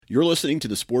You're listening to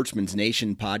the Sportsman's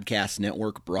Nation Podcast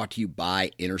Network, brought to you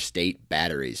by Interstate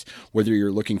Batteries. Whether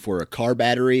you're looking for a car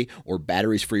battery or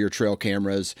batteries for your trail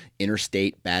cameras,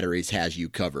 Interstate Batteries has you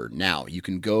covered. Now, you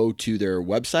can go to their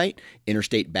website,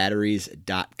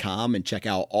 interstatebatteries.com, and check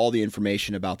out all the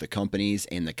information about the companies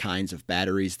and the kinds of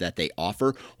batteries that they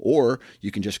offer, or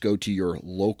you can just go to your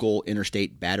local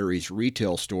Interstate Batteries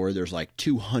retail store. There's like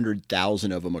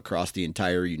 200,000 of them across the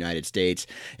entire United States,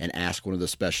 and ask one of the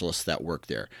specialists that work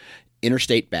there.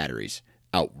 Interstate Batteries,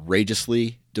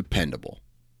 outrageously dependable.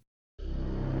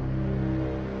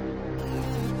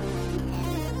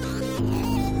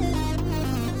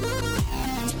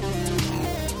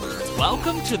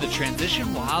 Welcome to the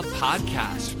Transition Wild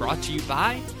Podcast, brought to you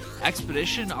by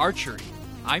Expedition Archery.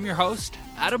 I'm your host,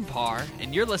 Adam Parr,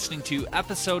 and you're listening to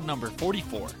episode number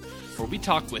 44, where we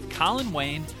talk with Colin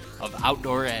Wayne of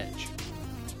Outdoor Edge.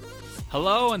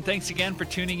 Hello, and thanks again for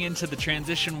tuning in to the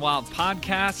Transition Wild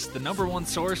Podcast, the number one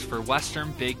source for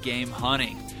Western big game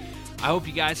hunting. I hope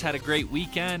you guys had a great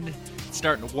weekend. It's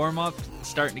starting to warm up,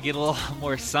 starting to get a little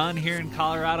more sun here in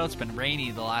Colorado. It's been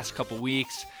rainy the last couple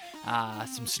weeks,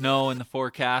 some snow in the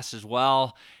forecast as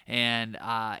well, and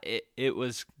it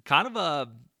was kind of a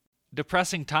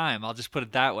depressing time. I'll just put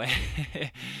it that way.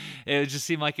 It just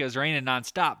seemed like it was raining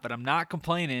nonstop, but I'm not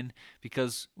complaining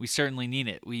because we certainly need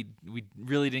it. We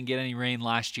really didn't get any rain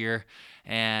last year,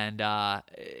 and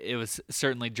it was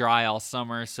certainly dry all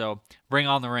summer, so bring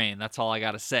on the rain. That's all I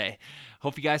got to say.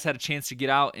 Hope you guys had a chance to get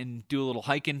out and do a little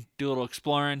hiking, do a little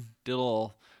exploring, do a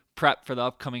little prep for the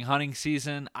upcoming hunting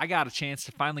season. I got a chance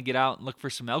to finally get out and look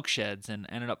for some elk sheds and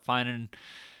ended up finding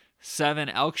 7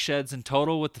 elk sheds in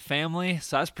total with the family,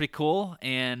 so that's pretty cool.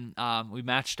 And we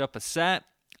matched up a set.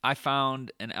 I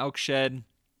found an elk shed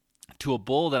to a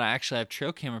bull that I actually have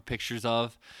trail camera pictures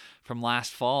of from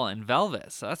last fall in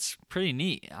velvet, so that's pretty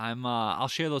neat. I'll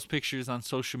share those pictures on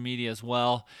social media as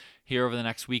well here over the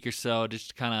next week or so, just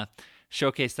to kind of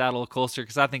showcase that a little closer,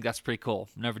 because I think that's pretty cool.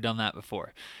 I've never done that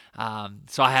before.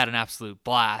 So I had an absolute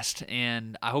blast,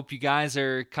 and I hope you guys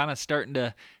are kind of starting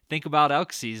to think about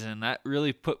elk season. That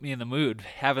really put me in the mood,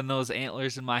 having those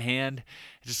antlers in my hand.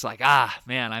 Just like,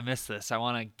 man, I miss this. I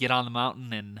want to get on the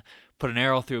mountain and put an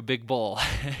arrow through a big bull.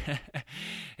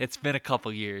 It's been a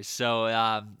couple years.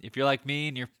 So if you're like me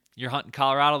and you're hunting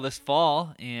Colorado this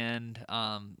fall, and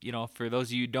for those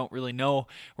of you who don't really know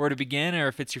where to begin, or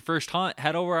if it's your first hunt,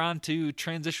 head over onto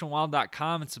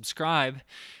transitionwild.com and subscribe.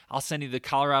 I'll send you the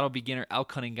Colorado Beginner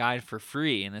Elk Hunting Guide for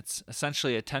free, and it's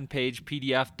essentially a 10-page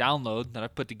PDF download that I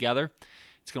put together.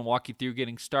 It's going to walk you through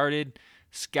getting started,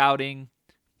 scouting,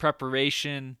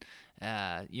 preparation,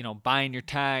 buying your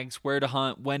tags, where to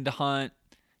hunt, when to hunt,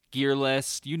 gear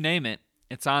list, you name it.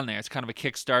 It's on there. It's kind of a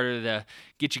Kickstarter to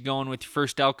get you going with your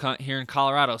first elk hunt here in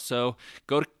Colorado. So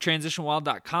go to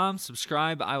transitionwild.com,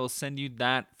 subscribe. I will send you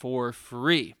that for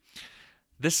free.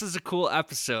 This is a cool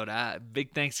episode.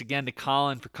 Big thanks again to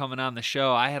Colin for coming on the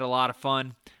show. I had a lot of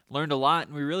fun, learned a lot,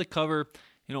 and we really cover,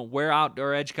 where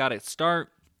Outdoor Edge got its start,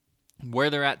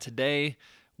 where they're at today,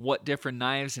 what different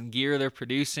knives and gear they're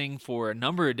producing for a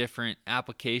number of different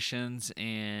applications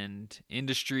and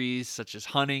industries such as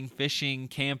hunting, fishing,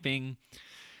 camping,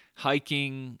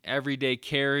 hiking, everyday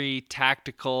carry,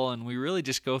 tactical, and we really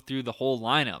just go through the whole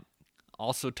lineup.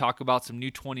 Also talk about some new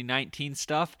 2019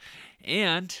 stuff,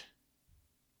 and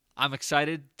I'm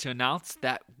excited to announce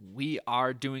that we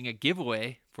are doing a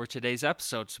giveaway for today's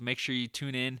episode, so make sure you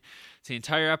tune in to the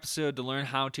entire episode to learn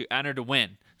how to enter to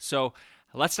win. So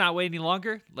let's not wait any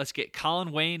longer. Let's get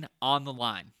Colin Wayne on the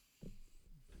line.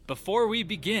 Before we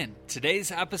begin,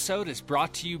 today's episode is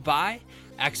brought to you by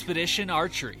Expedition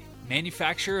Archery,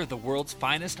 manufacturer of the world's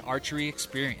finest archery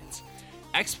experience.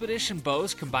 Expedition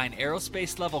bows combine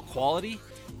aerospace-level quality,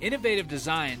 innovative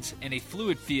designs, and a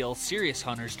fluid feel serious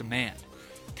hunters demand.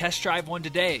 Test drive one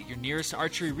today at your nearest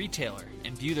archery retailer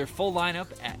and view their full lineup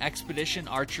at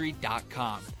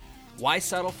expeditionarchery.com. Why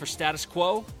settle for status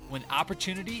quo when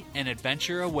opportunity and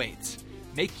adventure awaits?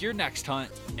 Make your next hunt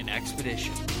an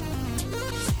expedition.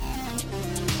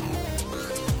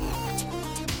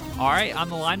 All right, on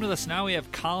the line with us now we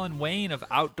have Colin Wayne of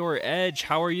Outdoor Edge.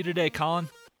 How are you today, Colin?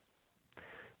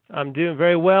 I'm doing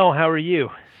very well. How are you?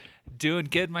 Doing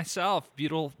good myself.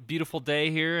 Beautiful day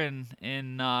here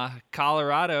in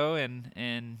Colorado,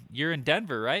 and you're in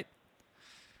Denver, right?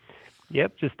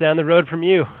 Yep, just down the road from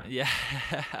you. Yeah.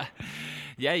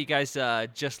 Yeah, you guys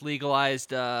just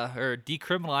legalized or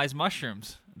decriminalized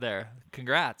mushrooms there.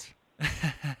 Congrats.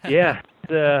 Yeah,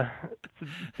 it's a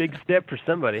big step for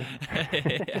somebody.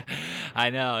 I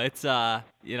know. It's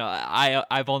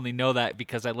I've only know that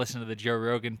because I listen to the Joe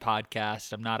Rogan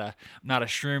podcast. I'm not a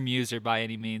shroom user by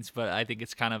any means, but I think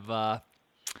it's kind of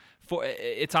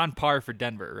it's on par for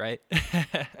Denver, right?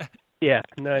 Yeah,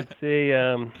 no, I'd say,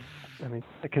 I mean,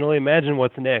 I can only imagine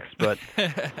what's next, but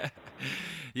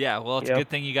Yeah, well, it's a yeah, good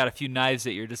thing you got a few knives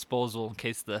at your disposal in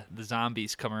case the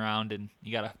zombies come around and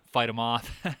you got to fight them off.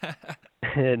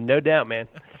 no doubt, man.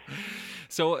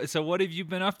 So what have you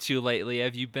been up to lately?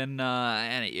 Have you been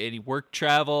any work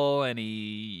travel,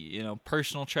 any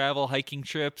personal travel, hiking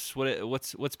trips?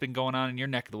 What's been going on in your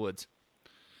neck of the woods?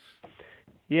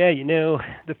 Yeah,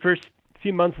 the first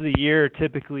few months of the year are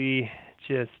typically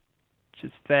just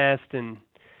fast and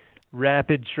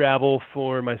rapid travel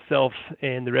for myself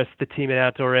and the rest of the team at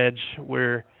Outdoor Edge.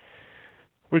 We're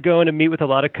going to meet with a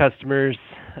lot of customers,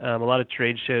 a lot of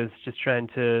trade shows, just trying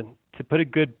to put a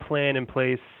good plan in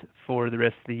place for the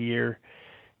rest of the year.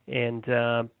 And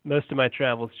most of my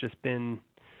travel's just been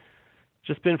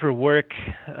for work,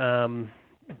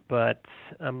 but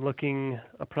I'll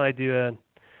probably do a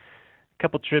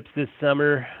couple trips this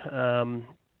summer.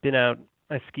 Been out,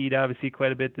 I skied obviously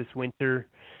quite a bit this winter,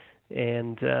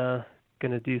 and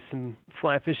gonna do some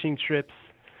fly fishing trips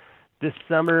this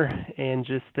summer, and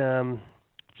just kind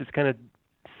of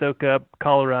soak up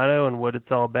Colorado and what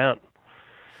it's all about.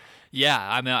 Yeah,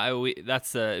 I mean,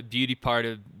 that's the beauty part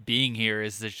of being here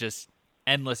is there's just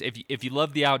endless. If you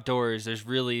love the outdoors, there's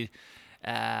really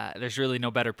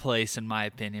no better place, in my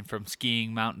opinion, from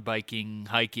skiing, mountain biking,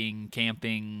 hiking,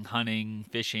 camping, hunting,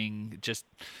 fishing, just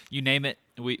you name it,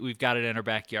 we've got it in our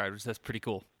backyard, which that's pretty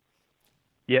cool.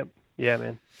 Yep. Yeah,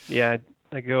 man. Yeah,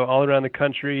 I go all around the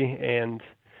country, and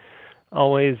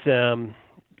always,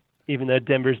 even though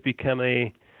Denver's become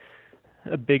a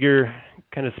bigger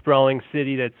kind of sprawling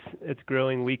city that's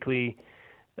growing weekly,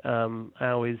 I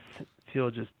always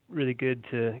feel just really good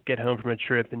to get home from a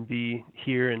trip and be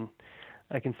here, and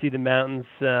I can see the mountains,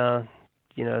 as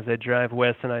I drive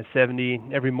west on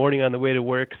I-70 every morning on the way to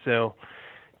work. So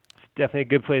it's definitely a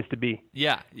good place to be.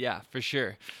 Yeah, for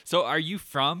sure. So are you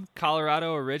from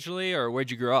Colorado originally, or where'd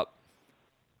you grow up?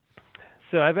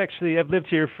 So I've lived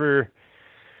here for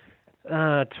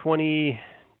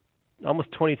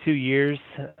almost 22 years.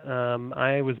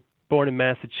 I was born in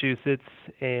Massachusetts,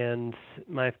 and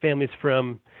my family's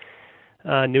from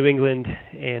New England.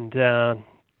 And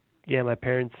my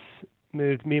parents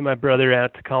moved me and my brother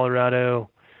out to Colorado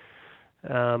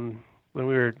when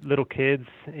we were little kids,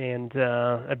 and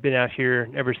I've been out here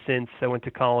ever since. I went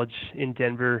to college in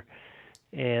Denver,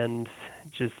 and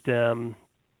just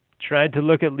tried to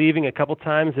look at leaving a couple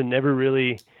times and never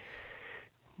really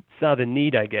saw the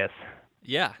need, I guess.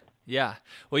 Yeah.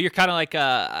 Well, you're kind of like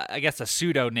I guess a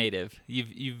pseudo native.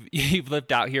 You've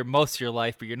lived out here most of your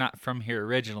life, but you're not from here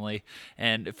originally.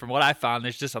 And from what I found,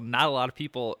 there's just not a lot of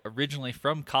people originally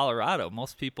from Colorado.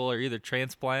 Most people are either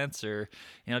transplants or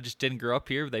just didn't grow up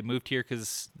here. They moved here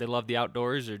because they love the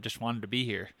outdoors or just wanted to be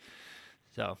here.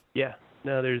 So yeah,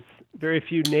 no, there's very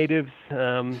few natives.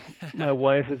 My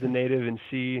wife is a native, and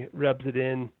she rubs it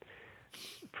in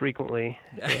frequently.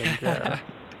 And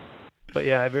but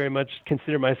yeah, I very much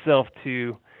consider myself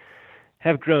to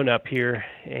have grown up here,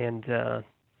 and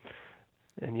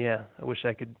yeah, I wish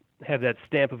I could have that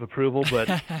stamp of approval, but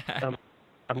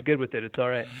I'm good with it. It's all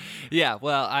right. Yeah,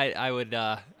 well, I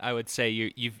would say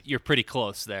you're pretty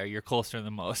close there. You're closer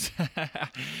than most.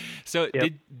 So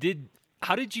yep.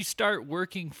 How did you start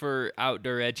working for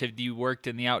Outdoor Edge? Have you worked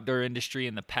in the outdoor industry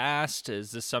in the past?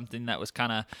 Is this something that was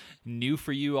kind of new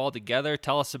for you altogether?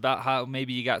 Tell us about how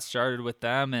maybe you got started with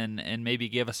them, and maybe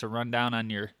give us a rundown on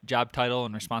your job title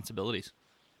and responsibilities.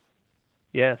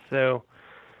 Yeah, so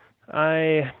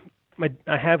I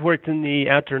have worked in the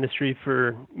outdoor industry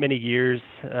for many years.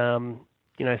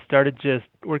 I started just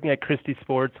working at Christie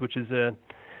Sports, which is a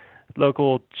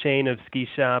local chain of ski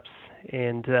shops,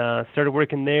 and started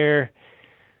working there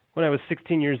when I was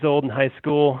 16 years old in high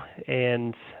school,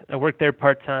 and I worked there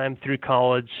part-time through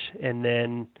college. And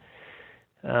then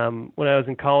when I was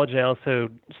in college, I also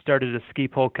started a ski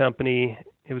pole company.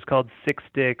 It was called Six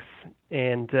Sticks,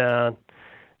 and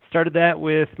started that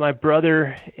with my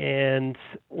brother and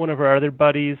one of our other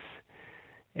buddies.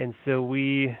 And so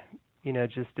we,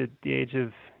 just at the age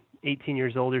of 18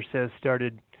 years old or so,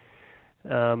 started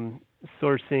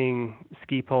sourcing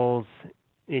ski poles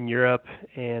in Europe,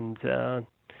 and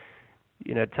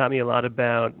taught me a lot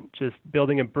about just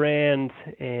building a brand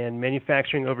and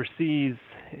manufacturing overseas,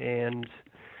 and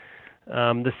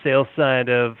the sales side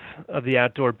of the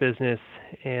outdoor business.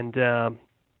 And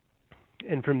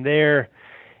from there,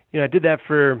 I did that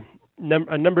for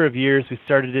a number of years. We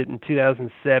started it in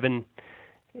 2007,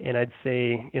 and I'd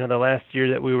say the last year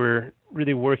that we were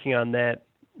really working on that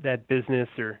business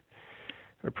or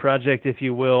project, if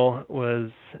you will,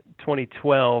 was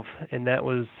 2012, and that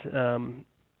was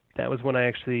that was when I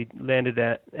actually landed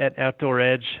at Outdoor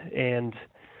Edge, and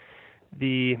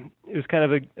it was kind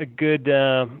of a good,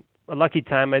 a lucky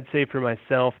time, I'd say, for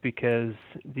myself, because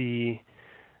the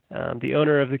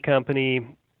owner of the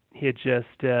company, he had just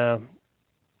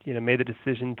made the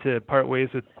decision to part ways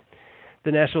with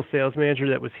the national sales manager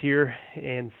that was here,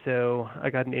 and so I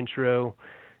got an intro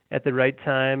at the right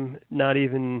time, not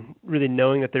even really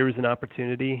knowing that there was an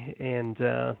opportunity, and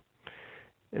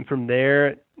from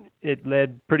there it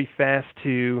led pretty fast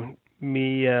to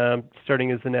me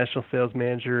starting as the national sales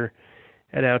manager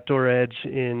at Outdoor Edge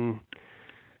in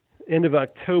end of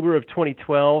October of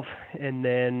 2012, and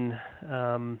then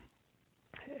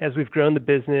as we've grown the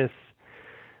business,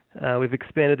 we've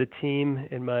expanded the team,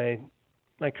 and my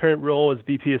current role is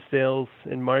VP of Sales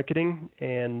and Marketing,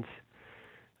 and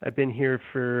I've been here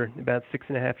for about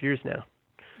 6.5 years now.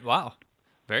 Wow.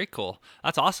 Very cool.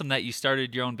 That's awesome that you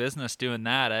started your own business doing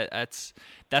that.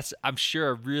 That's I'm sure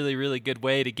a really, really good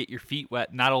way to get your feet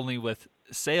wet, not only with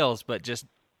sales, but just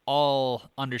all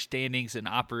understandings and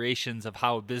operations of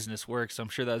how a business works. So I'm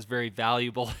sure that was very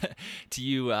valuable to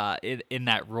you in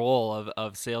that role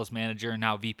of sales manager and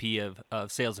now VP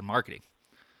of sales and marketing.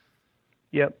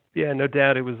 Yep. Yeah, no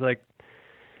doubt. It was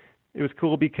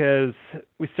cool because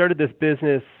we started this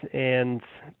business, and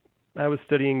I was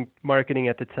studying marketing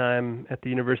at the time at the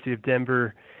University of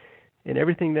Denver, and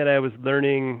everything that I was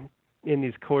learning in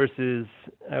these courses,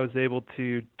 I was able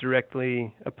to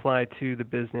directly apply to the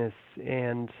business.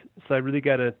 And so I really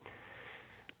got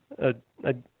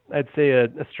I'd say a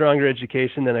stronger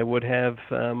education than I would have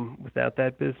without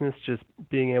that business, just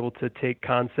being able to take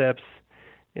concepts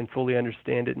and fully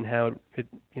understand it and how it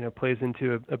plays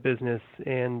into a business.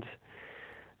 And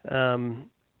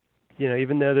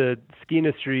even though the ski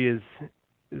industry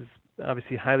is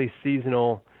obviously highly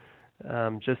seasonal,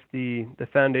 just the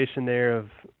foundation there of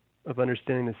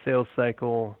understanding the sales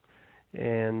cycle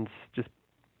and just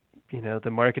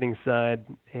the marketing side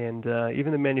and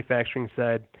even the manufacturing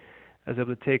side, I was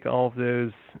able to take all of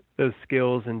those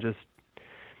skills and just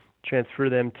transfer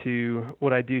them to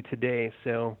what I do today.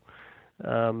 So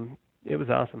it was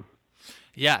awesome.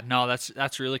 Yeah, no,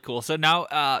 that's really cool. So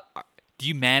now, do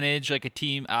you manage like a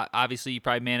team? Obviously, you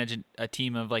probably manage a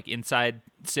team of like inside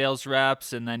sales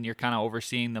reps, and then you're kind of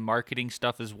overseeing the marketing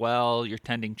stuff as well. You're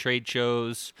attending trade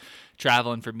shows,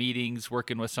 traveling for meetings,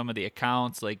 working with some of the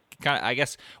accounts. Like, kind of, I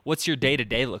guess, what's your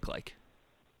day-to-day look like?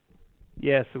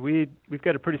 Yeah, so we've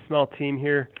got a pretty small team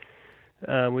here.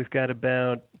 We've got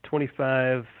about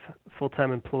 25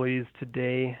 full-time employees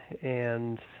today,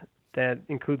 and that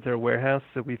includes our warehouse.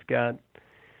 So we've got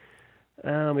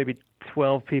maybe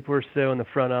 12 people or so in the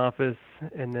front office,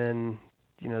 and then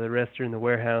the rest are in the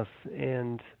warehouse.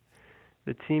 And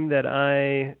the team that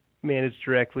I manage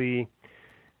directly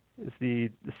is the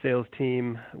sales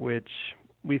team, which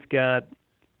we've got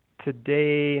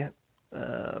today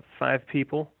 5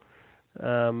 people.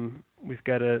 We've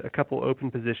got a couple open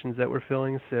positions that we're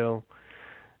filling, so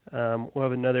we'll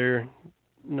have another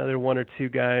 1 or 2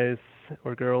 guys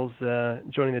or girls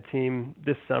joining the team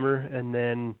this summer. And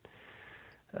then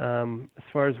as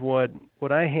far as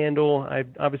what I handle, I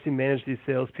obviously manage these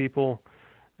salespeople,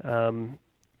 and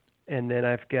then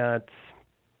I've got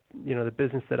the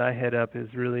business that I head up is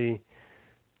really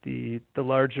the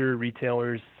larger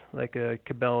retailers like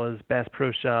Cabela's, Bass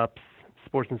Pro Shops,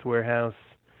 Sportsman's Warehouse.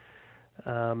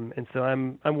 And so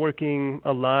I'm working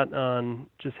a lot on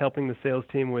just helping the sales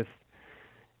team with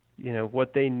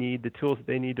what they need, the tools that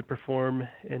they need to perform,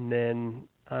 and then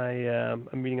I'm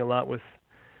meeting a lot with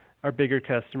our bigger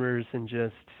customers and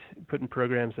just putting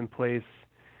programs in place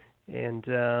and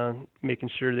making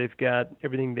sure they've got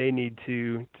everything they need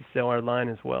to sell our line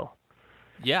as well.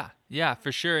 Yeah,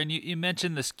 for sure. And you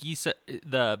mentioned the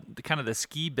the kind of the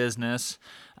ski business,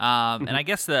 and I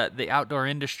guess the outdoor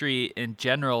industry in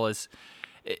general is.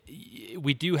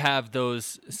 We do have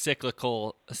those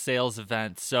cyclical sales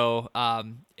events, so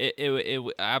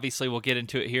it obviously we'll get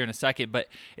into it here in a second, but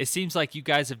it seems like you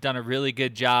guys have done a really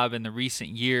good job in the recent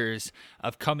years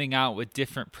of coming out with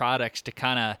different products to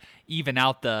kind of even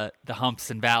out the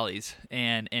humps and valleys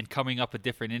and coming up with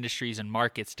different industries and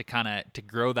markets to kind of to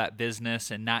grow that business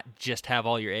and not just have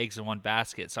all your eggs in one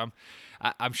basket. So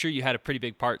I'm sure you had a pretty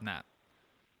big part in that.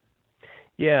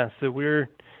 Yeah, so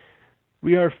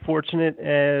we are fortunate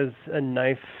as a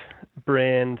knife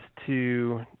brand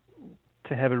to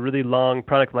have a really long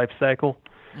product life cycle.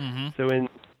 Mm-hmm. So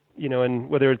in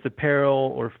whether it's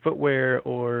apparel or footwear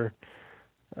or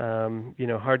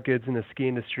hard goods in the ski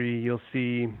industry, you'll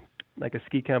see like a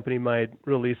ski company might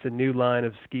release a new line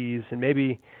of skis, and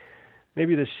maybe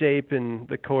maybe the shape and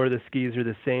the core of the skis are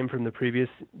the same from the previous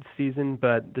season,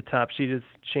 but the top sheet has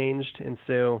changed, and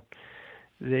so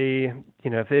they,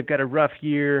 if they've got a rough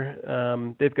year,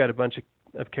 they've got a bunch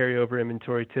of carryover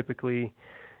inventory typically,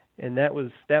 and that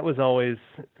was always,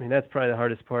 that's probably the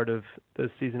hardest part of those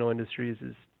seasonal industries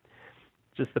is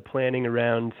just the planning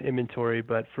around inventory.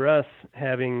 But for us,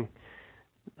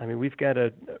 we've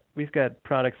got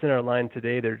products in our line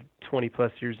today. They're 20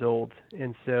 plus years old,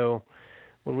 and so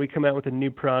when we come out with a new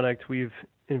product, we've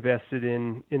invested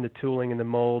in the tooling and the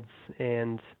molds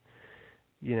and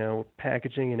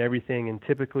packaging and everything. And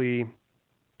typically,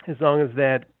 as long as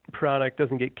that product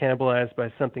doesn't get cannibalized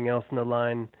by something else in the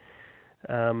line,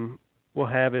 we'll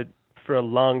have it for a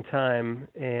long time.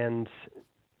 And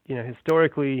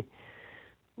historically,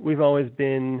 we've always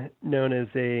been known as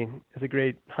a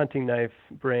great hunting knife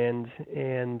brand.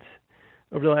 And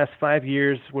over the last 5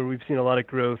 years, where we've seen a lot of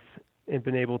growth and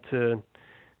been able to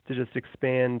just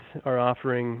expand our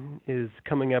offering, is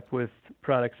coming up with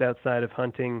products outside of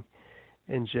hunting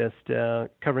and just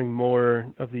covering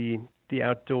more of the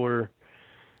outdoor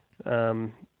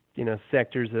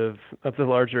sectors of the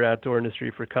larger outdoor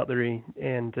industry for cutlery.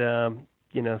 And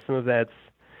some of that's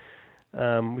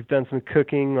we've done some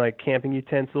cooking, like camping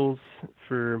utensils.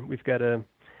 We've got a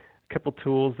couple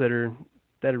tools that are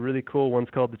really cool. One's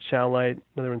called the Chow Light,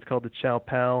 another one's called the Chow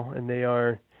Pal, and they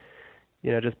are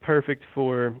just perfect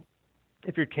for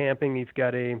if you're camping. You've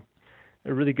got a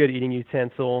really good eating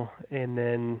utensil. And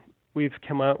then we've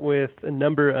come out with a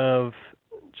number of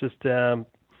just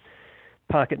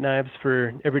pocket knives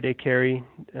for everyday carry.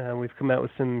 We've come out with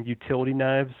some utility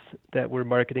knives that we're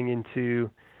marketing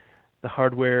into the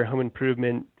hardware, home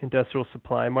improvement, industrial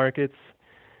supply markets.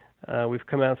 We've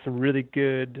come out with some really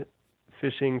good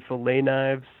fishing fillet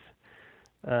knives,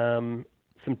 some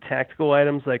tactical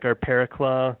items like our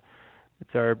Paraclaw.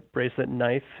 It's our bracelet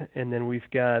knife, and then we've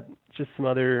got just some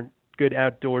other good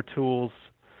outdoor tools.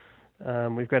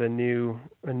 We've got a new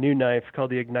knife called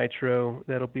the Ignitro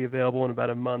that'll be available in about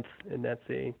a month, and that's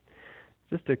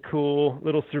just a cool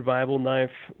little survival knife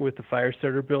with a fire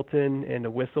starter built in and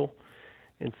a whistle.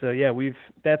 And so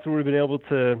that's where we've been able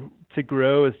to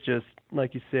grow, is just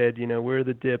like you said, where are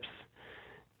the dips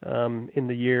in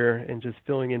the year and just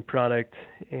filling in product,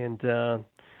 and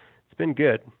it's been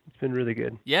good. It's been really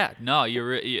good. Yeah, no,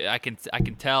 I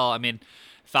can tell.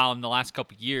 Following the last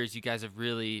couple of years, you guys have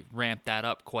really ramped that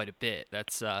up quite a bit.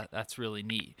 That's really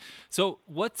neat. So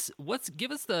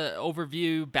give us the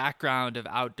overview background of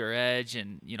Outdoor Edge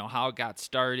and how it got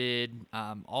started,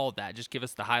 all of that. Just give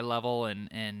us the high level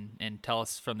and tell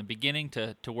us from the beginning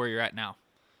to where you're at now.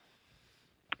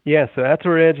 Yeah, so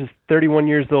Outdoor Edge is 31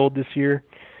 years old this year,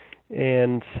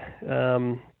 and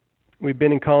we've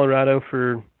been in Colorado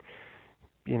for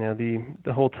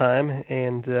the whole time.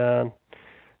 And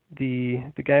the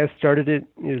guy who started it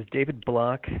is David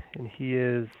Block, and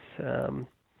he's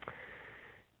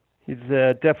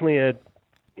definitely an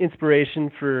inspiration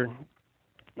for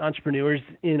entrepreneurs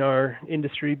in our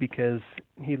industry, because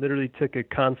he literally took a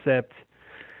concept,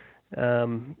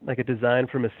 like a design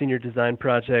from a senior design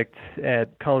project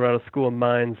at Colorado School of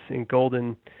Mines in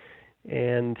Golden,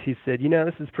 and he said,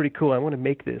 this is pretty cool. I want to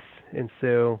make this. And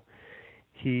so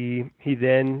he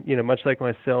then, much like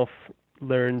myself,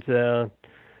 learned the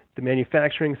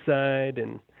manufacturing side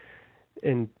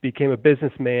and became a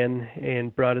businessman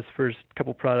and brought his first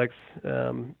couple products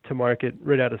to market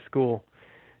right out of school.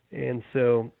 And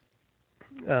so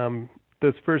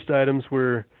those first items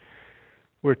were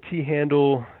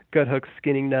T-handle gut hook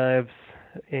skinning knives,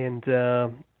 and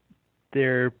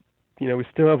they're we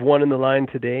still have one in the line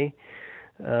today.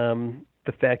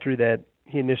 The factory that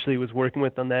he initially was working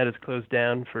with on that is closed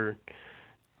down for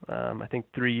I think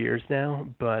 3 years now,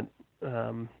 but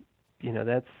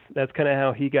that's kind of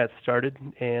how he got started.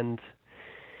 And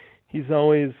he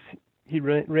ran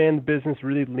the business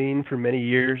really lean for many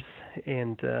years,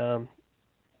 and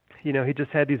he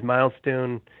just had these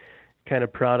milestone kind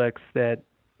of products that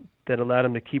allowed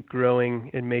him to keep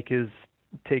growing and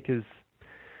take his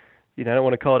I don't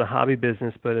want to call it a hobby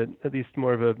business, but at least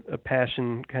more of a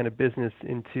passion kind of business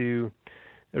into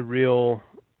a real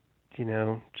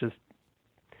just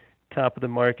top of the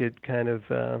market kind of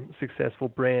successful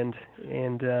brand.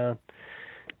 And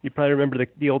you probably remember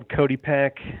the old Cody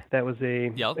pack. That was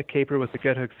a caper with a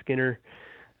gut hook skinner,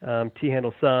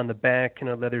 T-handle saw on the back, and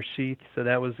a leather sheath. So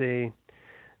that was a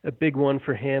big one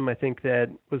for him. I think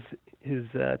that was his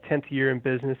 10th year in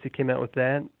business. He came out with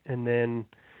that, and then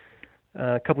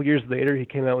a couple years later he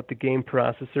came out with the Game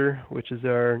Processor, which is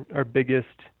our biggest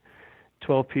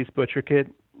 12-piece butcher kit.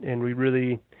 And we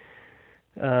really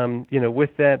with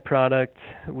that product,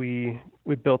 we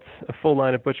we built a full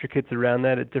line of butcher kits around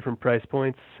that at different price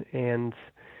points, and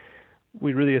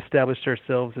we really established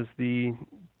ourselves as the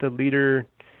leader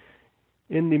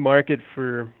in the market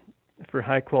for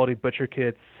high quality butcher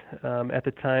kits. At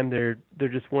the time, there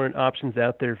just weren't options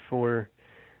out there for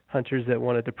hunters that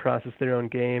wanted to process their own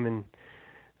game, and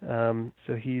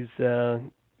so he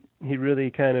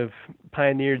really kind of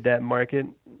pioneered that market,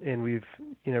 and we've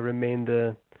remained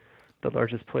the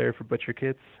largest player for butcher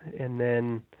kits. And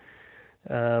then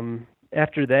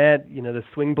after that, the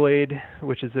swing blade,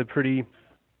 which is a pretty,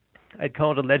 I'd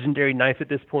call it a legendary knife at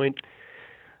this point,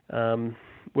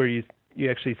 where you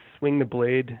actually swing the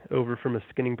blade over from a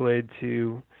skinning blade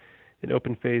to an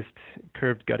open-faced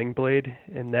curved gutting blade,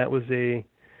 and that was a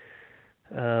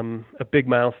big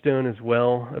milestone as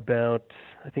well,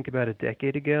 I think about a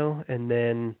decade ago. And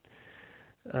then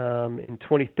in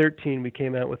 2013, we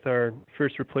came out with our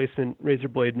first replacement razor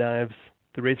blade knives,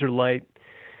 the Razor Light,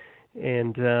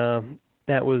 and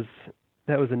that was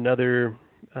another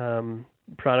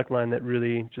product line that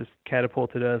really just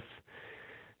catapulted us,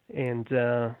 and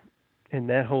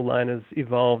that whole line has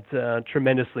evolved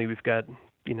tremendously. We've got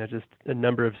just a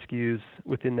number of SKUs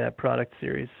within that product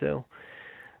series. So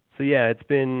yeah, it's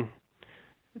been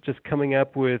just coming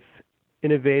up with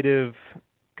innovative,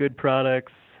 good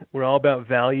products. We're all about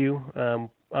value.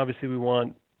 Obviously, we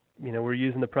want, we're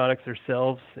using the products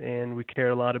ourselves, and we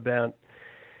care a lot about,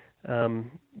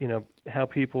 how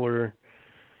people are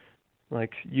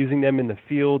like using them in the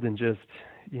field, and just,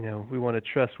 we want a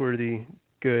trustworthy,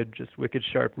 good, just wicked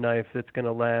sharp knife that's going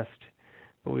to last.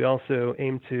 But we also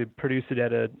aim to produce it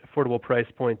at an affordable price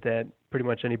point that pretty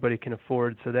much anybody can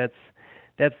afford. So that's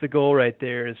the goal right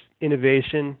there, is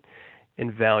innovation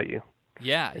and value.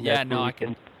 Yeah, and yeah, no, I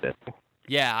can.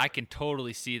 Yeah, I can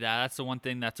totally see that. That's the one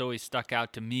thing that's always stuck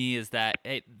out to me, is that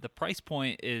the price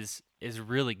point is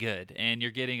really good, and you're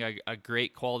getting a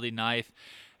great quality knife.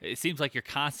 It seems like you're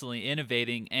constantly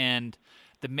innovating, and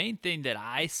the main thing that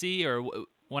I see, or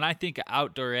when I think of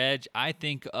Outdoor Edge, I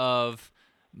think of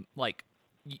like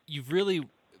you've really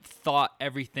thought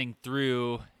everything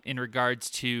through in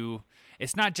regards to,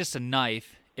 it's not just a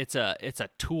knife, it's a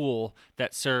tool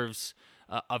that serves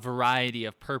a variety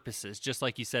of purposes. Just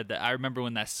like you said, that I remember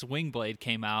when that swing blade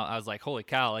came out, I was like, holy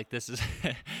cow, like this is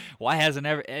why hasn't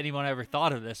anyone ever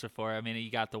thought of this before? I mean, you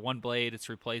got the one blade, it's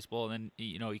replaceable, and then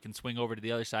you can swing over to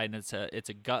the other side, and it's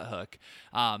a gut hook.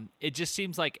 It just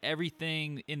seems like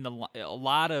everything in a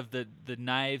lot of the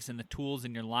knives and the tools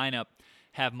in your lineup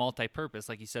have multi-purpose,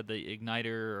 like you said, the igniter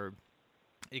or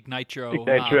Ignitro.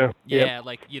 Yeah, yep.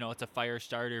 like, it's a fire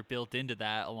starter built into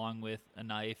that, along with a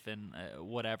knife and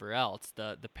whatever else.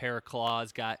 The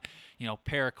Paraclaw's got,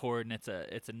 paracord, and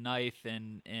it's a knife,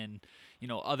 and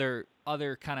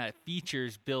other kind of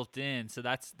features built in. So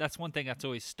that's one thing that's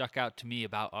always stuck out to me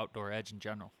about Outdoor Edge in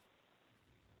general.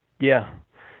 Yeah.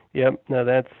 Yep. No,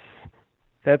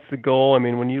 that's the goal. I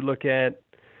mean, when you look at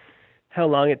how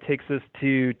long it takes us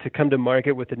to come to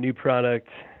market with a new product,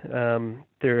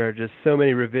 there are just so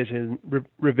many revisions,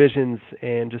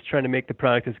 and just trying to make the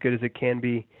product as good as it can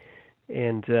be.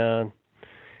 And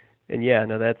yeah,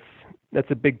 no, that's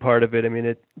a big part of it. I mean,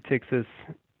 it takes us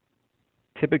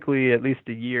typically at least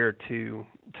a year to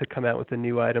come out with a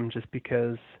new item, just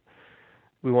because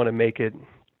we want to make it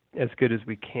as good as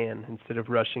we can instead of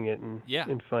rushing it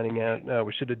and finding out, oh,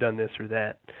 we should have done this or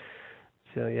that.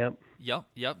 So, yeah.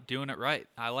 Yep, doing it right.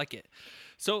 I like it.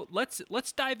 So let's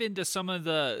dive into some of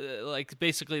the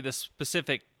basically the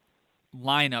specific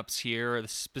lineups here, or the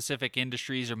specific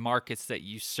industries or markets that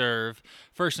you serve.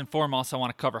 First and foremost, I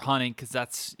want to cover hunting, because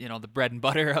that's the bread and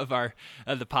butter of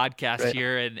the podcast right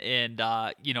here, and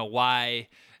why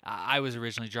I was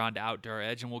originally drawn to Outdoor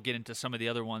Edge, and we'll get into some of the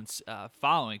other ones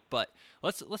following. But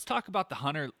let's talk about the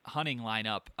hunting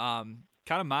lineup.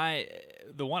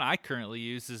 The one I currently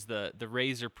use is the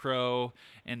Razor Pro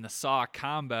and the Saw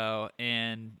Combo,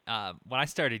 and when I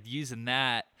started using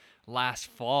that last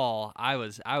fall, I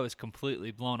was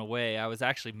completely blown away. I was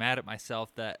actually mad at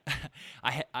myself that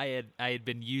I had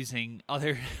been using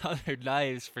other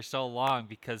knives for so long,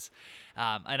 because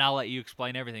and I'll let you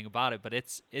explain everything about it, but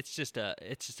it's just a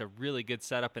really good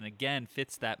setup, and again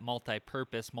fits that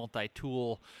multi-purpose,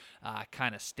 multi-tool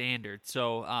kind of standard.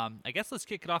 So I guess let's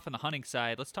kick it off on the hunting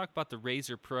side. Let's talk about the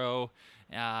Razor Pro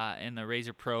and the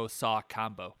Razor Pro Saw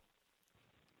Combo.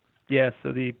 Yeah,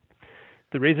 so the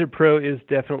Razor Pro is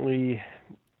definitely,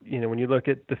 when you look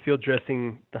at the field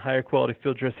dressing, the higher quality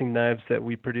field dressing knives that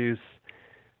we produce,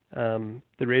 the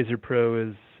Razor Pro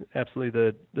is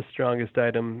absolutely the strongest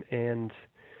item. And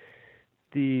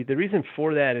the reason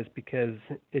for that is because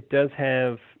it does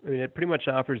have, it pretty much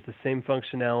offers the same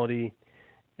functionality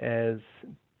as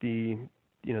the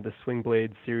the swing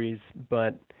blade series,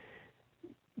 but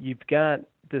you've got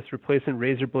this replacement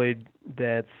razor blade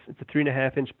it's a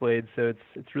 3.5-inch blade, so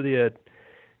it's really a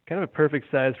kind of a perfect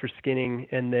size for skinning.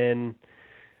 And then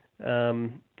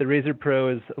the Razor Pro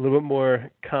is a little bit more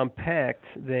compact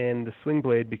than the swing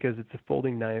blade because it's a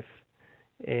folding knife,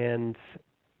 and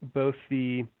both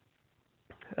the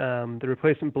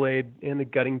replacement blade and the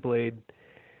gutting blade,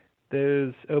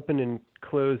 those open and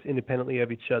close independently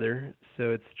of each other.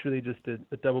 So it's truly just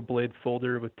a double blade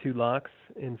folder with 2 locks.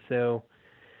 And so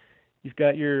you've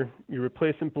got your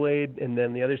replacement blade, and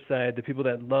then the other side, the people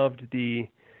that loved the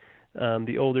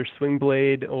older swing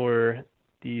blade or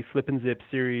the Flip and Zip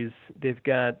series, they've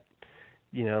got,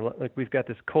 like we've got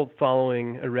this cult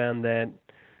following around that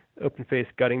open face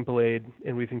gutting blade,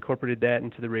 and we've incorporated that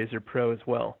into the Razor Pro as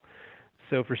well.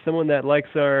 So for someone that likes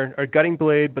our gutting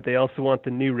blade, but they also want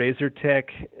the new Razor Tech,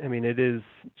 I mean, it is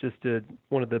just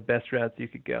one of the best routes you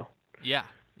could go. Yeah,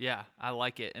 I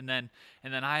like it. And then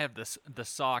I have the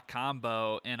saw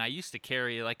combo, and I used to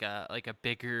carry like a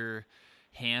bigger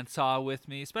hand saw with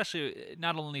me, especially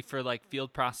not only for like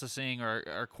field processing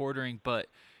or quartering, but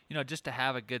just to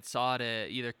have a good saw to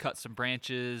either cut some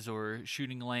branches or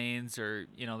shooting lanes, or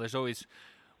there's always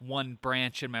one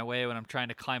branch in my way when I'm trying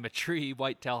to climb a tree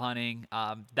whitetail hunting.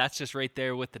 That's just right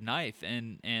there with the knife,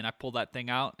 and I pull that thing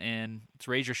out, and it's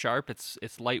razor sharp,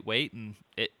 it's lightweight, and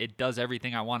it does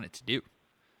everything I want it to do.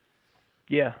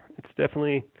 Yeah,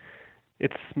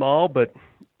 it's small, but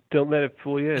don't let it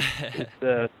fool you.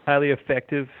 It's highly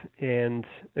effective. And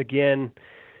again,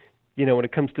 when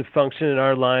it comes to function in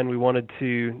our line, we wanted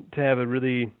to have a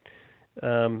really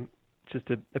just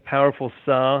a powerful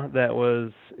saw that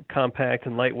was compact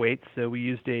and lightweight. So we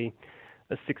used a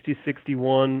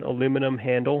 6061 aluminum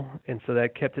handle, and so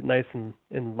that kept it nice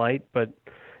and light. But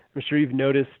I'm sure you've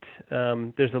noticed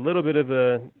there's a little bit of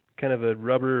a kind of a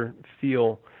rubber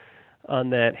feel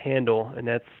on that handle, and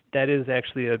that is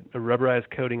actually a rubberized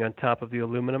coating on top of the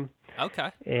aluminum. Okay.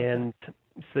 And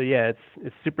so yeah,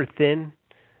 it's super thin,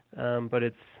 but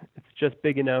it's just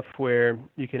big enough where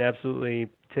you can absolutely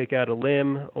take out a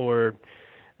limb, or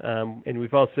and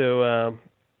we've also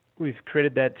we've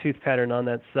created that tooth pattern on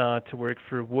that saw to work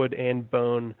for wood and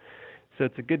bone, so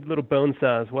it's a good little bone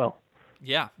saw as well.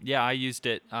 Yeah, I used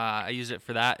it. I used it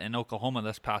for that in Oklahoma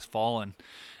this past fall, and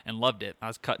loved it. I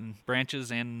was cutting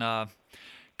branches and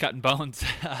cutting bones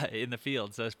in the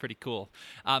field, so it's pretty cool.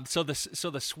 So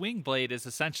the swing blade is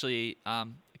essentially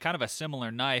kind of a similar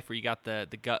knife where you got the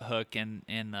gut hook and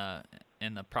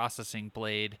the processing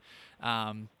blade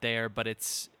there, but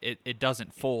it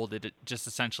doesn't fold. It just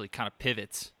essentially kind of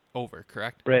pivots over.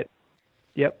 Correct? Right.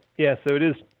 Yep. Yeah. So it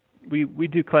is. We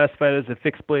do classify it as a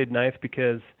fixed blade knife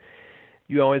because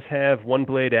you always have one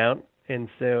blade out, and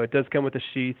so it does come with a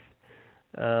sheath.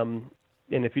 And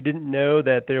if you didn't know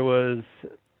that there was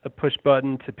a push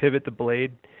button to pivot the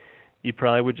blade, you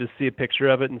probably would just see a picture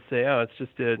of it and say, "Oh, it's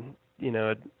just a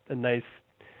nice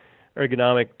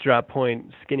ergonomic drop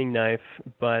point skinning knife."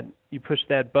 But you push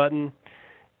that button,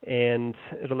 and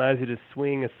it allows you to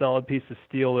swing a solid piece of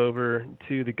steel over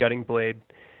to the gutting blade.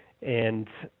 And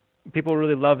people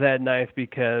really love that knife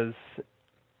because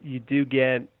you do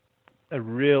get a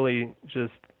really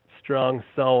just strong,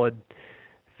 solid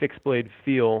fixed blade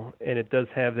feel, and it does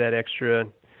have that extra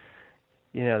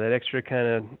kind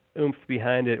of oomph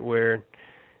behind it where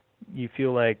you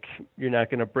feel like you're not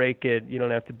going to break it. You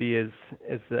don't have to be as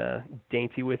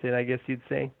dainty with it, I guess you'd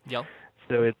say. Yep.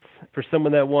 So it's for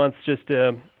someone that wants just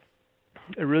a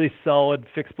really solid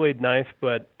fixed blade knife,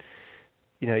 but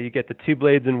you get the 2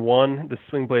 blades in one. The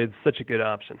swing blade is such a good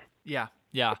option. Yeah.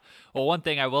 Well, one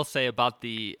thing I will say about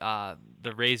the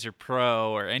Razor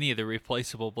Pro or any of the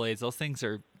replaceable blades, those things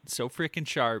are so freaking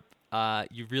sharp.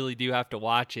 You really do have to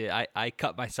watch it. I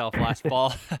cut myself last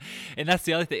fall, and that's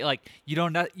the other thing. Like you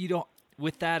don't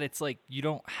with that. It's like you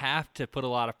don't have to put a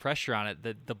lot of pressure on it.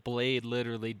 The blade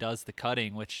literally does the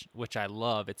cutting, which I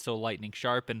love. It's so lightning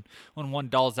sharp, and when one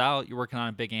dulls out, you're working on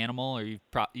a big animal or you've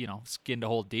skinned a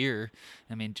whole deer.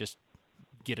 I mean, just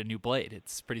get a new blade.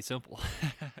 It's pretty simple.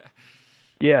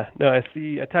 Yeah, no, I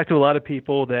talked to a lot of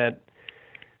people that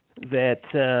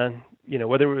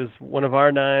whether it was one of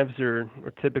our knives or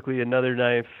typically another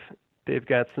knife, they've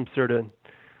got some sort of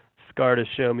scar to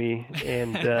show me,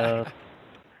 and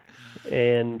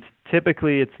and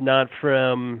typically it's not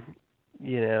from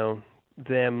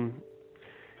them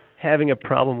having a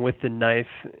problem with the knife.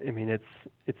 I mean,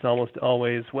 it's almost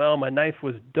always, well, my knife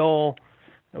was dull.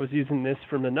 I was using this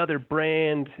from another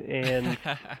brand, and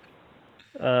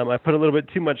I put a little bit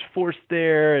too much force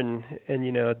there, and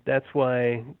that's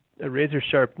why a razor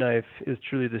sharp knife is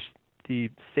truly the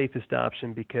safest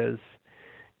option, because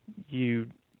you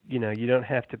you don't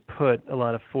have to put a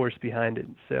lot of force behind it.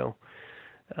 So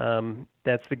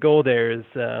that's the goal there is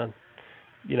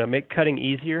make cutting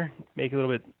easier, make it a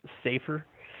little bit safer,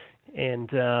 and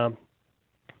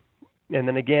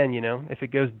then again, if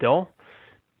it goes dull,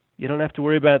 you don't have to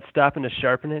worry about stopping to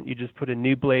sharpen it. You just put a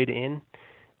new blade in,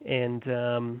 and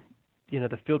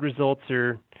the field results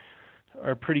are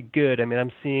pretty good. I mean,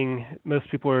 I'm seeing most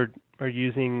people are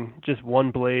using just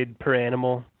one blade per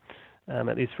animal,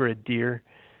 at least for a deer,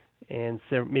 and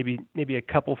so maybe a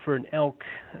couple for an elk.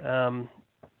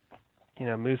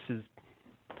 Moose is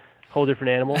a whole different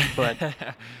animal, but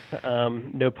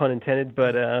no pun intended.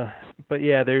 But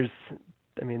yeah, those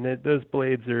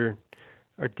blades are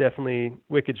definitely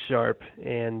wicked sharp,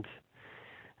 and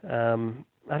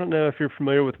I don't know if you're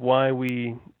familiar with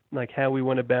how we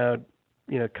went about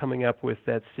coming up with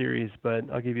that series, but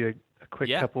I'll give you a quick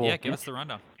couple. Yeah, give us the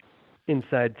rundown.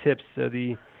 Inside tips. So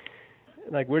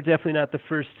we're definitely not the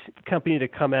first company to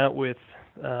come out with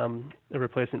a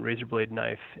replacement razor blade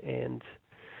knife, and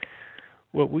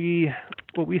what we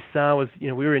saw was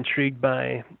we were intrigued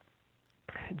by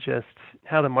just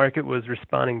how the market was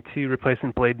responding to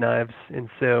replacement blade knives, and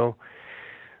so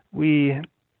we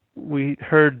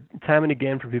heard time and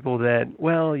again from people that,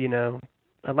 well,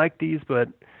 I like these, but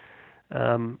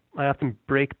I often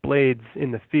break blades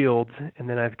in the field, and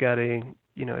then I've got a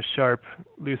sharp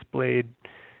loose blade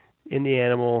in the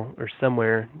animal or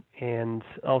somewhere. And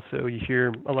also you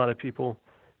hear a lot of people,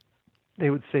 they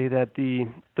would say that the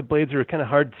blades are kind of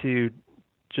hard to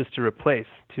replace,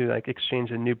 to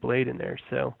exchange a new blade in there.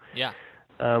 So yeah,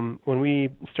 when we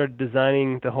started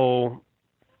designing the whole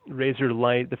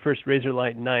the first razor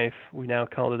light knife, we now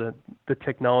call it the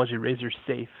technology razor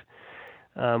safe.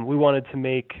 We wanted to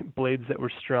make blades that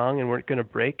were strong and weren't going to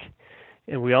break.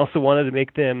 And we also wanted to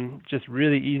make them just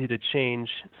really easy to change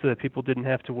so that people didn't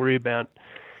have to worry about,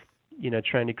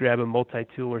 trying to grab a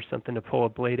multi-tool or something to pull a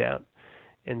blade out.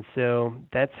 And so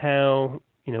that's how,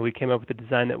 we came up with the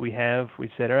design that we have. We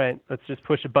said, all right, let's just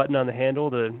push a button on the handle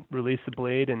to release the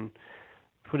blade and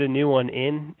put a new one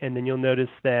in. And then you'll notice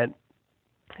that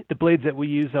the blades that we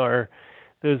use are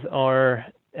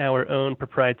our own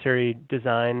proprietary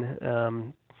design.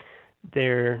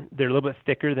 They're a little bit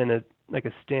thicker than a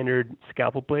standard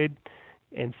scalpel blade,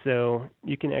 and so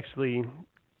you can actually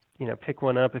pick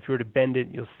one up. If you were to bend it,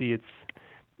 you'll see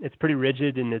it's pretty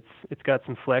rigid and it's got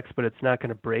some flex, but it's not going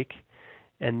to break.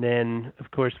 And then of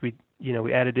course we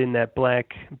added in that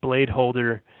black blade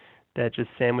holder that just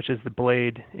sandwiches the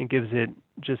blade and gives it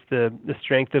just the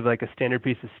strength of a standard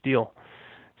piece of steel.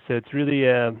 So it's really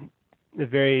a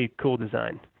very cool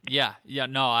design. Yeah,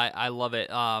 no, I love it.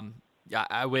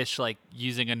 I wish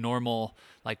using a normal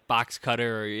box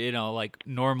cutter or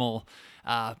normal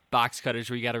box cutters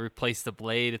where you got to replace the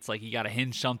blade. It's you got to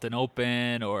hinge something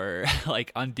open or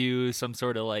undo some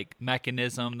sort of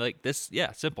mechanism this.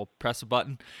 Yeah, simple. Press a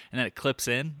button and then it clips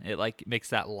in. It makes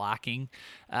that locking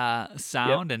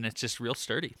sound. Yep. And it's just real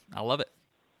sturdy. I love it.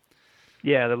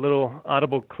 Yeah, the little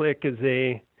audible click is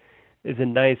a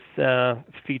nice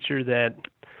feature that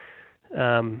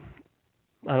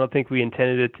I don't think we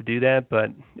intended it to do that,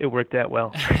 but it worked out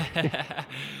well.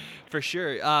 For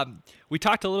sure. We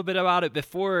talked a little bit about it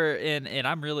before, and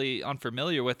I'm really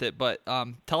unfamiliar with it, but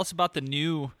tell us about the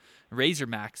new Razor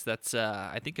Max that's,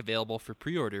 I think, available for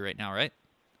pre-order right now, right?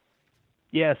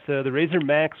 Yeah, so the Razor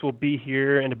Max will be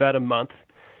here in about a month,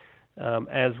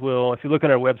 if you look on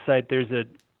our website, there's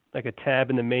a tab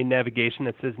in the main navigation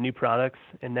that says new products,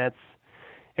 and that's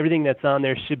everything that's on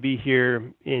there should be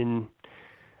here in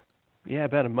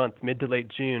about a month, mid to late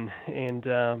June. And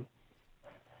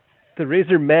the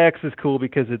Razor Max is cool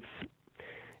because it's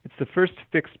the first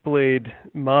fixed blade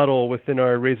model within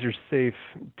our Razor Safe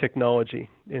technology.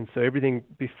 And so everything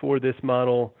before this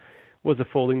model was a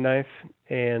folding knife,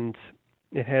 and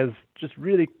it has just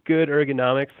really good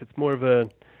ergonomics. It's more of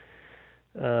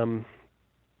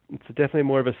it's definitely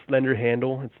more of a slender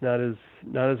handle. It's not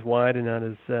as wide and not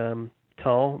as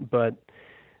tall, but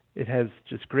it has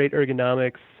just great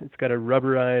ergonomics. It's got a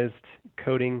rubberized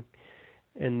coating,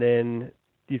 and then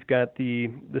you've got the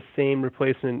same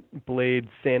replacement blade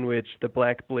sandwich, the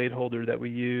black blade holder that we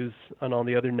use on all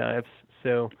the other knives.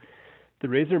 So the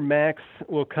Razor Max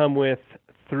will come with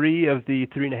 3 of the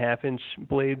 3.5-inch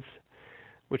blades,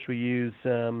 which we use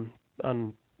on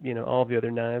all the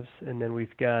other knives, and then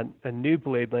we've got a new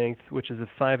blade length, which is a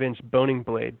 5-inch boning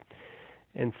blade.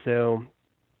 And so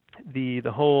the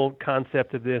whole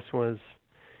concept of this was,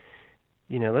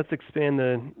 let's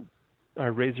expand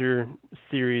our Razor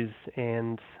series,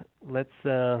 and let's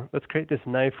create this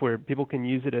knife where people can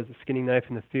use it as a skinning knife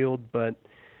in the field, but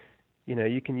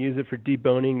you can use it for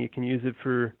deboning, you can use it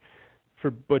for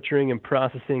butchering and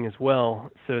processing as well.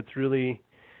 So it's really,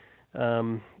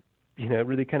 it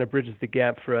really kind of bridges the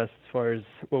gap for us as far as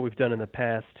what we've done in the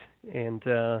past. And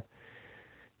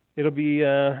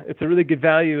it's a really good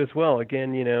value as well.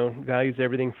 Again, value's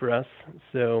everything for us.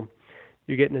 So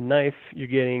you're getting a knife, you're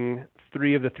getting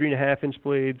 3 of the 3.5-inch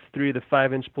blades, 3 of the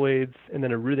 5-inch blades, and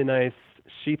then a really nice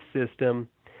sheath system.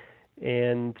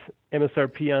 And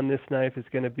MSRP on this knife is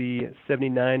going to be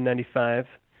 $79.95.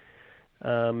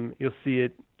 You'll see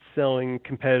it selling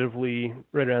competitively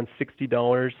right around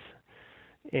 $60,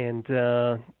 and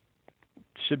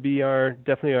should be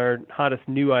definitely our hottest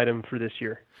new item for this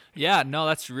year. Yeah, no,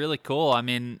 that's really cool. I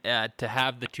mean, to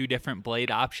have the 2 different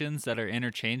blade options that are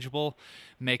interchangeable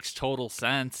makes total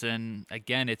sense. And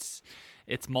again, it's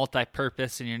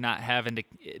multi-purpose, and you're not having to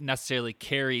necessarily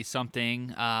carry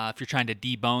something. If you're trying to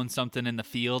debone something in the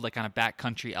field, like on a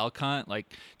backcountry elk hunt,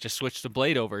 like just switch the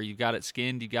blade over. You got it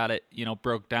skinned, you got it,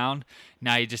 broke down.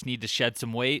 Now you just need to shed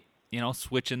some weight,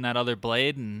 switch in that other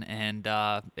blade, and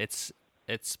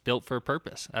it's built for a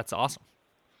purpose. That's awesome.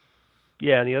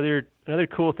 Yeah, and another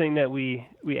cool thing that we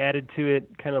added to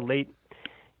it kind of late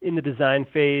in the design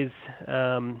phase,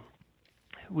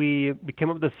 we came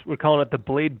up with this. We're calling it the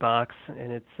Blade Box,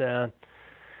 and it's a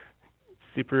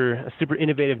super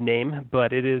innovative name.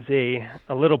 But it is a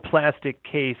little plastic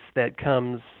case that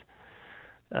comes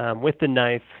with the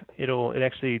knife. It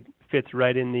actually fits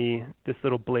right in this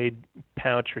little blade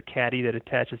pouch or caddy that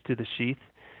attaches to the sheath,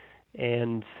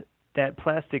 and that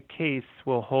plastic case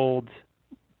will hold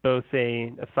both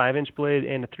a 5-inch blade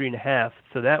and a 3.5.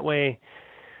 So that way,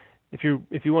 if you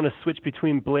want to switch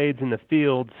between blades in the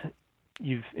field,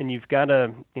 you've got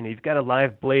a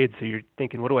live blade, so you're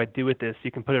thinking, what do I do with this? You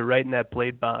can put it right in that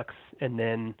blade box and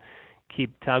then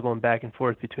keep toggling back and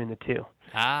forth between the two.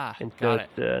 And so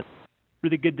it's a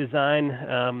really good design.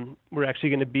 We're actually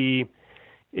going to be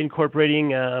incorporating.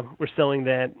 We're selling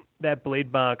that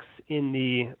blade box in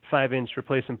the 5-inch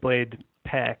replacement blade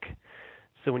pack.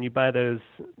 So when you buy those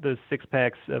 6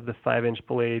 packs of the 5-inch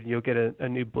blade, you'll get a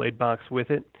new blade box with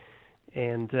it.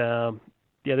 And the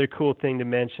other cool thing to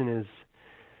mention is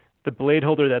the blade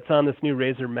holder that's on this new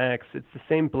Razor Max. It's the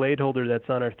same blade holder that's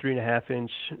on our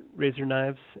 3.5-inch Razor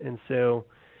knives. And so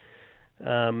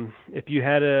if you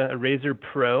had a Razor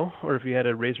Pro, or if you had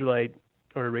a Razor Light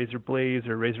or a Razor Blaze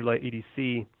or a Razor Light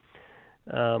EDC,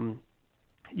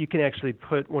 you can actually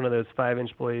put one of those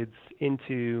 5-inch blades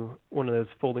into one of those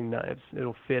folding knives.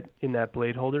 It'll fit in that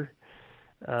blade holder.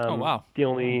 Oh, wow. The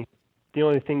only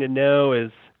thing to know is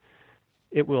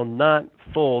it will not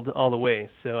fold all the way.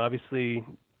 So obviously,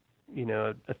 a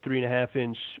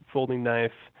 3.5-inch folding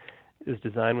knife is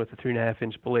designed with a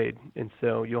 3.5-inch blade. And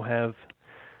so you'll have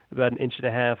about 1.5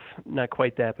 inches, not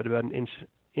quite that, but about an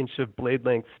inch of blade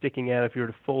length sticking out if you were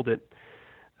to fold it.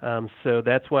 So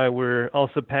that's why we're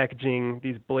also packaging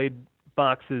these blade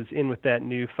boxes in with that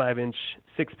new 5-inch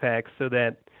 6-pack, so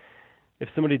that if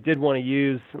somebody did want to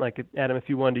use, like Adam, if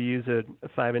you wanted to use a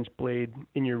 5-inch blade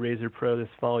in your Razor Pro this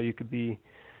fall, you could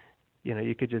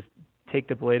just take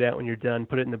the blade out when you're done,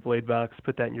 put it in the blade box,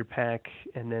 put that in your pack,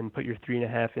 and then put your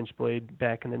 3.5-inch blade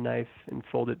back in the knife and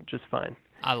fold it just fine.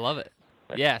 I love it.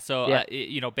 Yeah. So,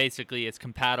 basically it's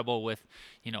compatible with,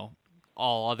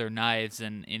 all other knives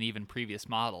and even previous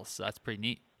models. So that's pretty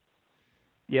neat.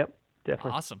 Yep,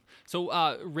 definitely. Awesome.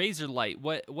 So Razor Light,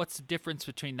 what's the difference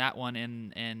between that one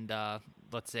and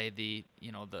let's say the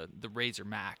Razor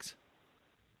Max?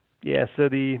 Yeah, so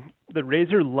the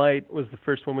Razor Light was the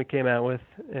first one we came out with,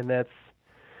 and that's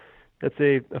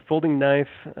a folding knife.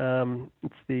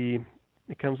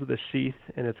 It comes with a sheath,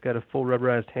 and it's got a full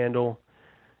rubberized handle,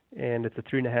 and it's a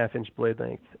 3.5-inch blade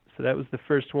length. So that was the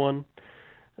first one.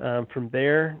 From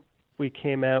there, we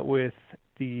came out with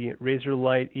the Razor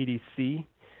Light EDC.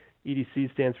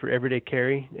 EDC stands for Everyday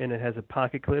Carry, and it has a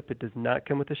pocket clip. It does not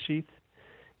come with a sheath.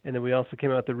 And then we also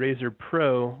came out with the Razor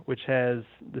Pro, which has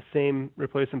the same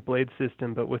replacement blade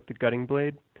system, but with the gutting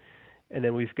blade. And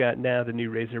then we've got now the new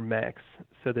Razor Max.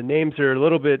 So the names are a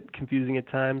little bit confusing at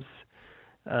times,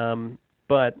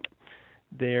 but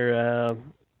they're,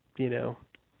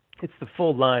 it's the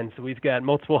full line. So we've got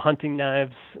multiple hunting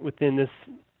knives within this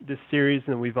series,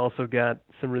 and we've also got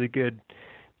some really good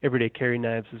everyday carry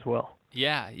knives as well.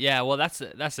 Yeah. Well, that's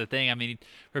the thing. I mean,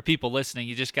 for people listening,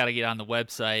 you just got to get on the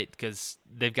website because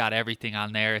they've got everything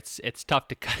on there. It's tough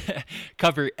to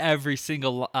cover every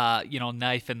single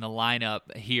knife in the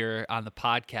lineup here on the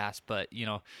podcast, but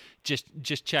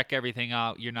just check everything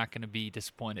out. You're not going to be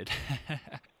disappointed.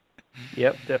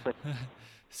 Yep, definitely.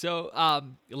 So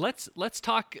let's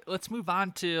move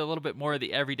on to a little bit more of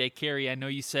the everyday carry. I know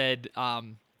you said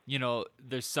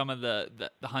there's some of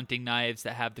the hunting knives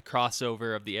that have the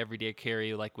crossover of the everyday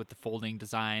carry, like with the folding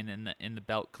design and the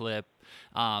belt clip.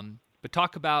 But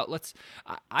talk about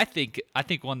I think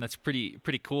one that's pretty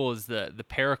cool is the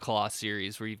Paraclaw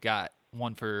series, where you've got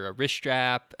one for a wrist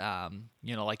strap,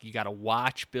 like you got a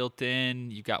watch built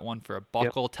in, you've got one for a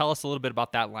buckle. Yep. Tell us a little bit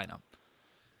about that lineup.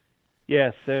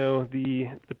 Yeah, so the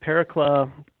Paraclaw,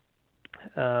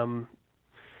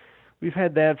 we've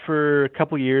had that for a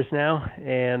couple years now,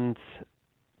 and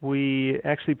we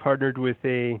actually partnered with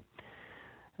a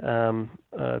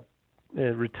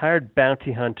retired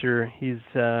bounty hunter. He's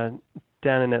down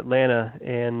in Atlanta,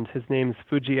 and his name's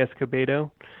Fuji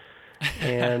Escobedo.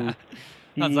 And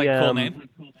sounds like a cool name.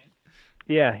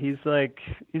 Yeah, he's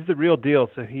the real deal.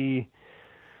 So I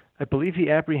believe he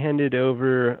apprehended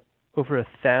over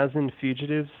 1,000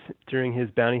 fugitives during his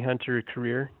bounty hunter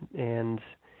career, and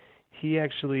he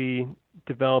actually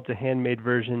developed a handmade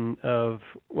version of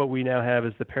what we now have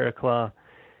as the Paraclaw,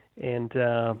 and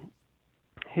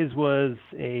his was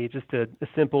just a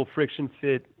simple friction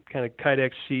fit kind of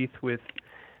Kydex sheath with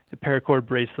a paracord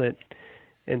bracelet,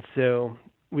 and so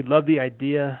we love the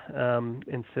idea,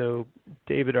 and so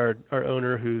David, our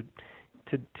owner, who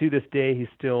to this day he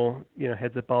still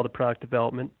heads up all the product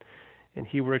development, and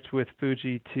he worked with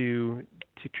Fuji to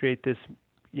create this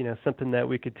something that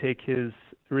we could take his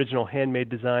original handmade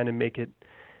design and make it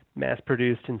mass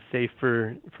produced and safe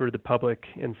for the public.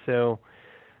 And so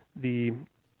the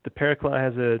Paraclaw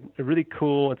has a really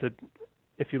cool,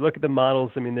 if you look at the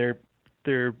models, I mean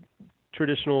they're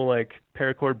traditional like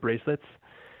paracord bracelets,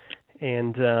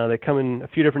 and they come in a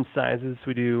few different sizes.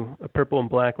 We do a purple and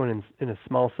black one in a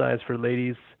small size for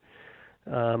ladies.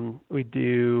 We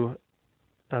do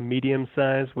a medium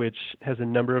size, which has a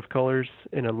number of colors,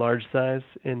 in a large size,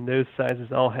 and those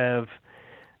sizes all have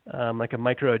like a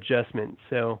micro adjustment.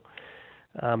 So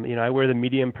I wear the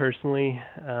medium personally,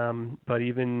 but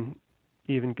even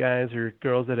guys or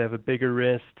girls that have a bigger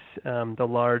wrist, the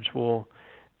large will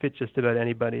fit just about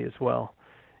anybody as well.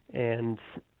 And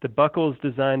the buckle is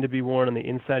designed to be worn on the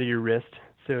inside of your wrist,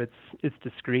 so it's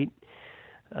discreet.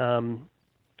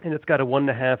 And it's got a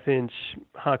 1.5-inch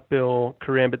hawkbill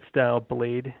karambit style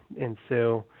blade, and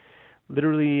so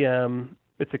literally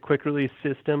it's a quick release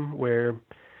system where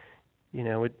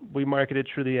we market it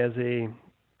truly as a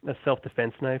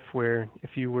self-defense knife, where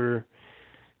if you were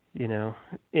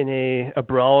in a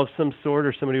brawl of some sort,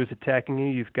 or somebody was attacking you,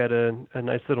 you've got a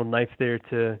nice little knife there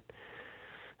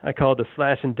I call it a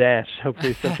slash and dash.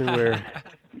 Hopefully something where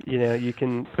you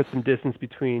can put some distance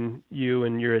between you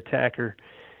and your attacker.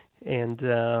 And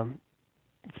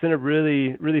it's been a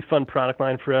really, really fun product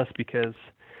line for us because,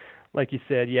 like you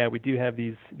said, we do have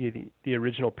the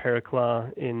original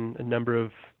Paraclaw in a number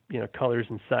of colors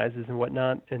and sizes and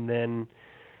whatnot. And then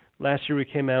last year we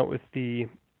came out with the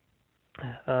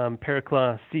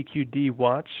Paraclaw CQD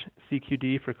watch,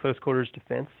 CQD for close quarters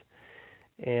defense.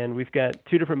 And we've got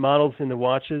two different models in the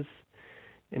watches,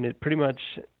 and it pretty much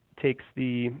takes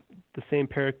the same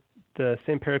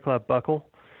Paraclaw buckle.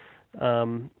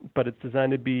 But it's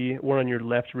designed to be worn on your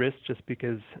left wrist, just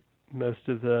because most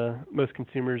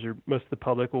consumers or most of the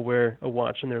public will wear a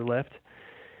watch on their left,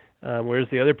 whereas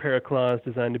the other Paraclaw is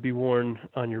designed to be worn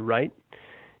on your right.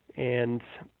 And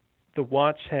the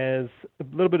watch has a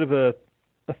little bit of a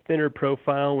thinner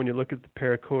profile when you look at the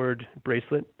paracord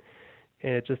bracelet,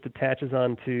 and it just attaches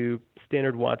onto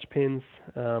standard watch pins.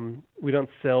 We don't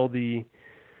sell the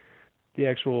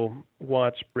actual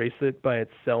watch bracelet by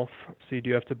itself, so you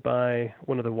do have to buy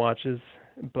one of the watches,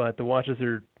 but the watches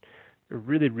are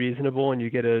really reasonable, and you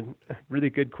get a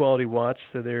really good quality watch.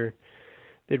 So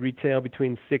they retail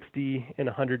between $60 and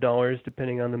 $100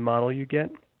 depending on the model you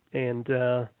get, and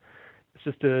it's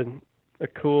just a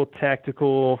cool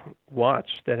tactical watch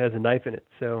that has a knife in it.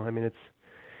 So I mean, it's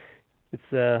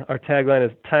our tagline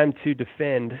is "Time to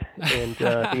Defend," and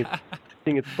I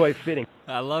think it's quite fitting.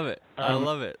 I love it. I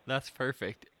love it. That's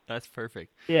perfect.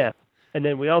 Yeah, and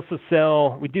then we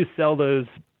do sell those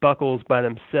buckles by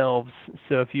themselves.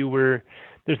 So if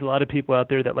there's a lot of people out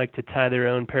there that like to tie their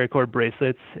own paracord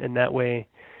bracelets, and that way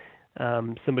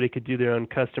somebody could do their own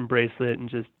custom bracelet and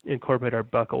just incorporate our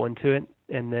buckle into it.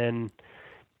 And then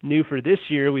new for this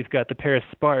year, we've got the Paris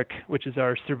Spark, which is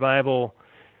our survival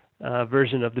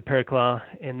version of the Paraclaw,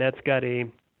 and that's got a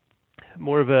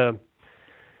more of a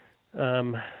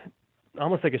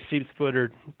almost like a sheep's foot,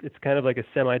 or it's kind of like a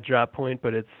semi-drop point,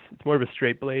 but it's more of a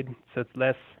straight blade, so it's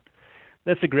less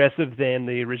aggressive than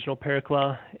the original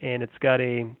Paraclaw, and it's got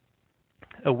a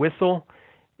whistle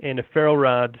and a ferrule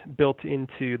rod built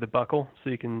into the buckle, so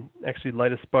you can actually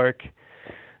light a spark,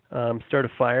 start a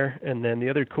fire. And then the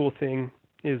other cool thing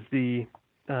is the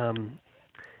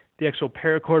the actual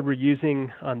paracord we're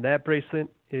using on that bracelet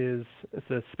it's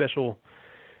a special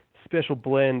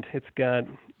blend. It's got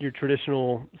your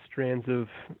traditional strands of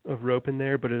rope in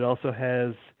there, but it also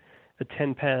has a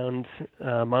 10-pound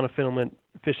monofilament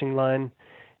fishing line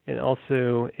and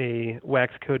also a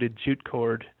wax-coated jute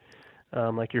cord,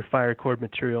 like your fire cord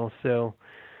material. So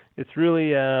it's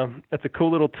really that's a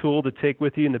cool little tool to take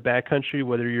with you in the backcountry,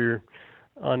 whether you're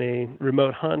on a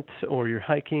remote hunt or you're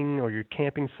hiking or you're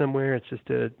camping somewhere. It's just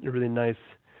a really nice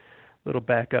little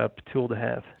backup tool to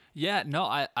have. Yeah, no,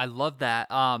 I love that.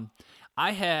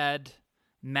 I had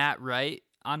Matt Wright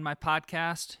on my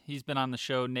podcast. He's been on the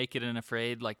show Naked and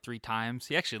Afraid like 3 times.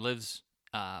 He actually lives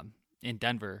in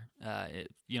Denver,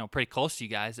 pretty close to you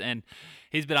guys. And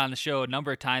he's been on the show a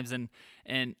number of times.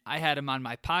 And I had him on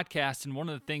my podcast. And one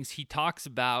of the things he talks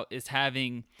about is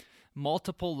having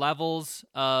multiple levels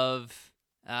of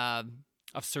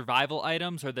survival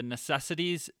items or the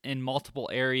necessities in multiple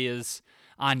areas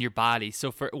on your body. So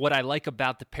for what I like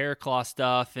about the Paraclaw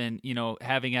stuff and,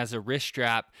 having as a wrist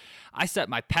strap, let's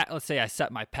say I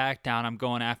set my pack down, I'm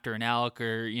going after an elk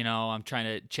or, I'm trying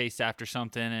to chase after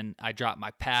something and I drop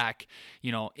my pack,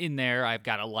 in there, I've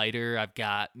got a lighter, I've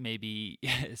got maybe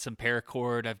some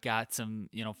paracord, I've got some,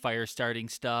 fire starting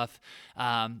stuff.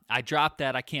 I drop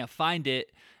that, I can't find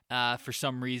it for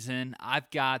some reason.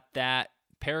 I've got that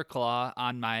Paraclaw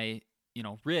on my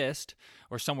wrist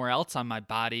or somewhere else on my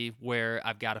body where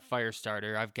I've got a fire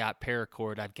starter, I've got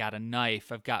paracord, I've got a knife,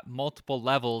 I've got multiple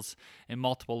levels in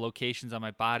multiple locations on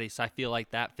my body. So I feel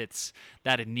like that fits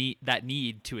that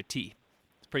need to a T.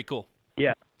 It's pretty cool.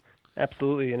 Yeah,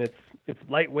 absolutely. And it's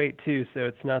lightweight too. So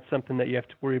it's not something that you have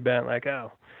to worry about like,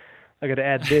 oh, I got to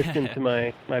add this into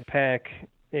my pack.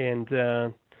 And,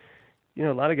 a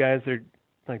lot of guys are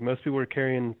like most people are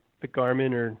carrying the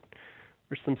Garmin or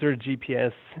some sort of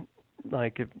GPS,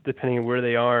 like depending on where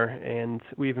they are, and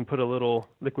we even put a little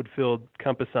liquid-filled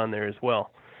compass on there as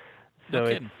well.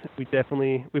 So we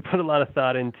put a lot of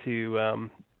thought into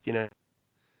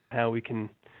how we can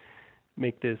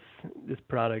make this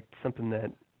product something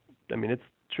that, it's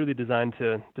truly designed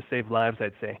to save lives,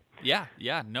 I'd say. Yeah,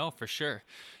 no, for sure.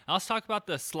 Now let's talk about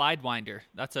the slide winder.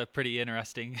 That's a pretty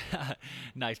interesting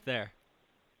knife there.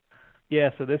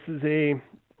 Yeah, so this is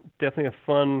definitely a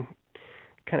fun,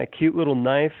 kind of cute little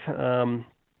knife.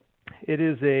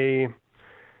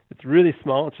 It's really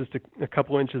small. It's just a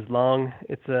couple inches long.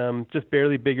 It's just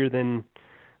barely bigger than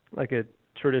like a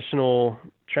traditional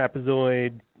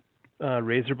trapezoid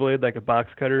razor blade, like a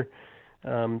box cutter,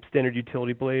 standard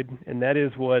utility blade, and that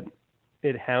is what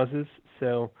it houses.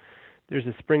 So there's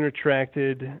a spring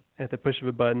retracted at the push of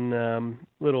a button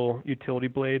little utility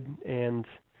blade, and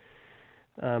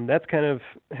that's kind of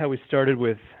how we started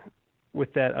with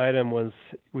that item. Was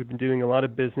we've been doing a lot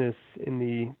of business in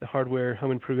the hardware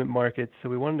home improvement market, so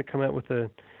we wanted to come out with a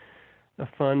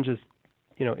fun, just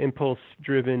impulse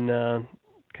driven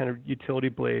kind of utility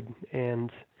blade.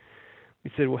 And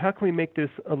we said, well, how can we make this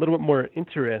a little bit more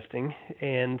interesting?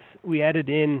 And we added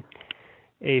in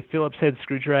a Phillips head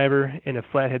screwdriver and a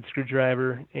flathead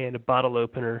screwdriver and a bottle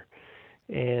opener.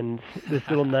 And this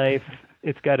little knife,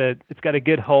 it's got a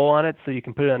good hole on it, so you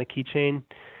can put it on a keychain.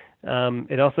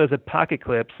 It also has a pocket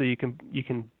clip, so you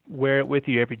can wear it with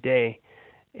you every day,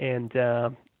 and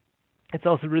it's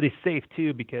also really safe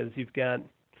too, because you've got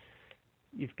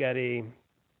a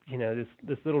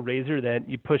this little razor that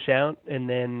you push out, and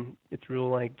then it's real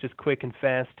like just quick and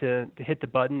fast to hit the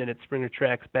button, and it spring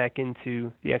retracts back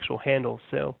into the actual handle.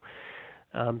 So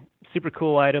super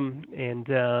cool item, and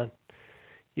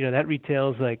that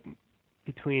retails like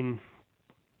between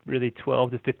really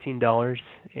 $12 to $15,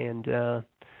 and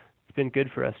it's been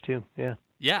good for us too. Yeah.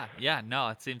 No,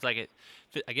 it seems like it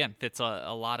fits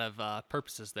a lot of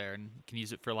purposes there, and can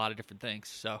use it for a lot of different things.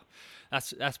 So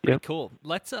that's pretty cool.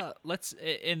 Let's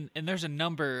and there's a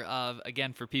number of,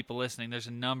 again, for people listening, there's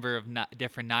a number of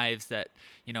different knives that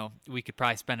we could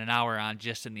probably spend an hour on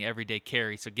just in the everyday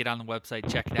carry. So get on the website,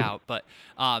 check it out. But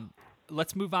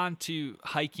let's move on to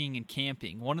hiking and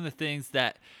camping. One of the things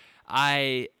that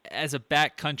I, as a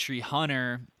backcountry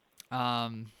hunter,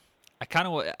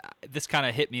 this kind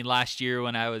of hit me last year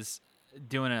when I was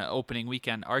doing an opening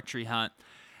weekend archery hunt.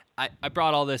 I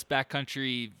brought all this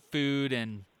backcountry food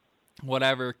and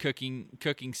whatever cooking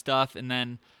stuff, and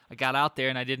then I got out there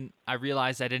and I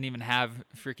realized I didn't even have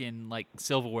freaking like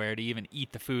silverware to even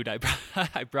eat the food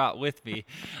I brought with me.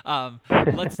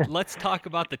 Let's talk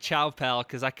about the Chow Pal,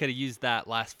 because I could have used that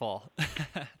last fall.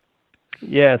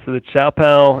 Yeah, so the Chow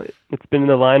Pal, it's been in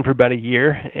the line for about a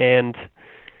year, and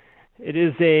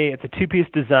it's a two-piece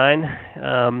design.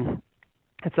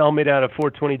 It's all made out of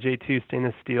 420 J2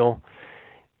 stainless steel,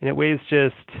 and it weighs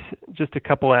just a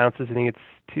couple ounces. I think it's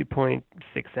 2.6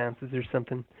 ounces or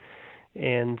something.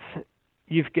 And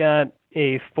you've got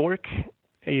a fork,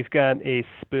 you've got a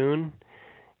spoon,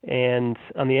 and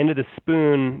on the end of the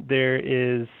spoon there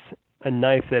is a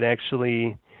knife that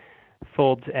actually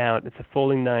folds out. It's a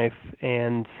folding knife,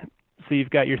 and so you've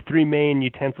got your three main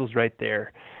utensils right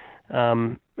there.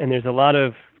 And there's a lot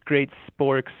of great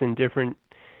sporks and different,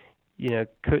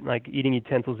 like eating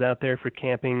utensils out there for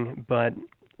camping. But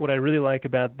what I really like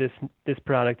about this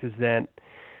product is that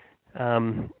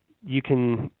you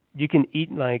can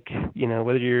eat, like,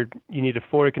 whether you need a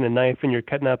fork and a knife and you're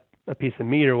cutting up a piece of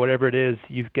meat or whatever it is,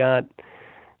 you've got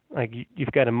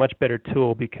a much better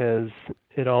tool, because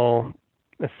it all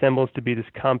assembles to be this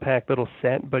compact little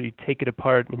set, but you take it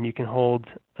apart and you can hold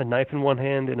a knife in one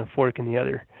hand and a fork in the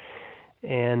other.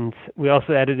 And we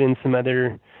also added in some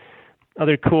other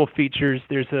cool features.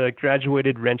 There's a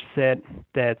graduated wrench set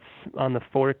that's on the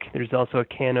fork. There's also a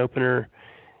can opener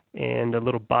and a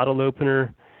little bottle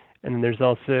opener. And then there's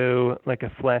also like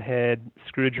a flathead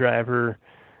screwdriver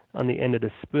on the end of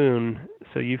the spoon.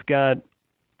 So you've got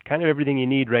kind of everything you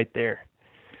need right there.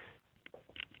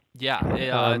 Yeah,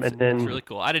 it's really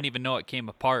cool. I didn't even know it came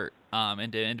apart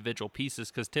into individual pieces,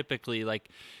 because typically, like,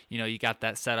 you got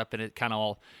that set up and it kind of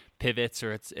all pivots,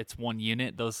 or it's one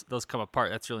unit. Those come apart.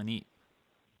 That's really neat.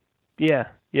 Yeah,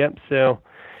 yep. So,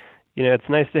 it's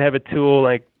nice to have a tool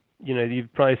like,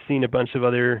 you've probably seen a bunch of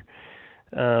other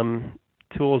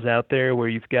tools out there where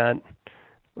you've got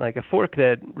like a fork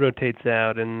that rotates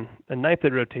out and a knife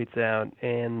that rotates out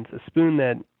and a spoon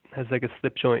that has like a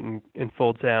slip joint and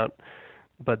folds out.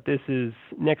 But this is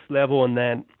next level in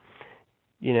that,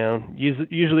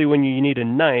 usually when you need a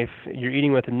knife, you're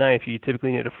eating with a knife, you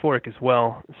typically need a fork as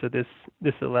well. So this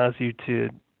allows you to,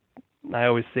 I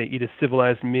always say, eat a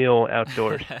civilized meal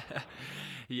outdoors.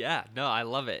 Yeah, no, I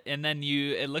love it. And then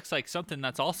it looks like something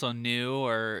that's also new,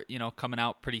 or, coming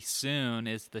out pretty soon,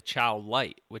 is the Chow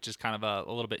Light, which is kind of a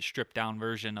little bit stripped down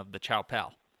version of the Chow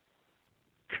Pal.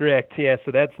 Correct. Yeah.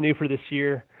 So that's new for this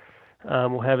year.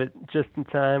 We'll have it just in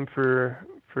time for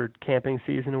camping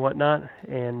season and whatnot.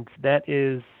 And that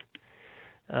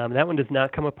one does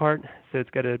not come apart. So it's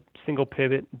got a single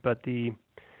pivot, but it's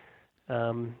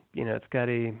got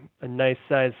a nice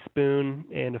sized spoon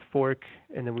and a fork.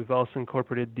 And then we've also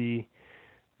incorporated the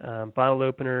bottle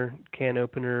opener, can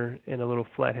opener, and a little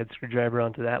flathead screwdriver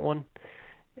onto that one.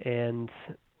 And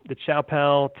the Chow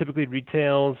Pal typically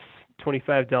retails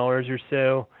 $25 or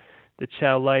so. The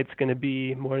Chow Light's going to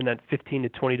be more in that $15 to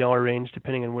 $20 range,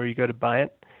 depending on where you go to buy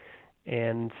it.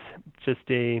 And just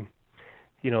a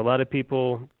lot of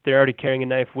people, they're already carrying a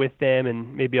knife with them,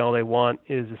 and maybe all they want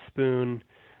is a spoon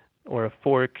or a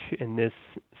fork, and this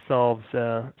solves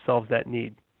that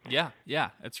need. Yeah,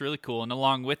 it's really cool. And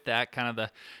along with that, kind of the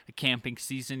camping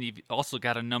season, you've also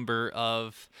got a number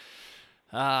of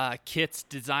kits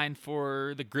designed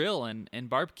for the grill and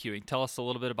barbecuing. Tell us a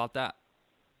little bit about that.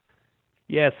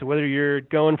 Yeah, so whether you're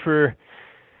going for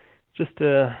just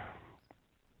a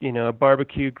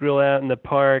barbecue grill out in the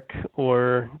park,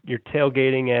 or you're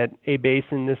tailgating at a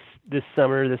basin this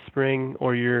summer, this spring,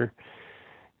 or you're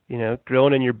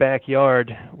grilling in your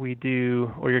backyard, or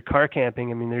you're car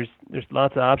camping. I mean, there's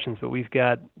lots of options, but we've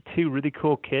got two really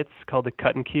cool kits called the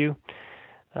Cut and Q.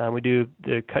 We do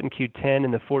the Cut and Q 10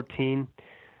 and the 14.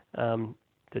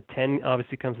 The 10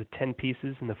 obviously comes with 10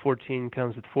 pieces, and the 14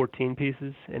 comes with 14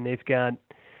 pieces, and they've got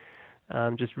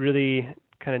just really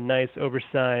kind of nice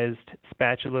oversized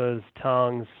spatulas,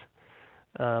 tongs.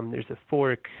 There's a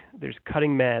fork. There's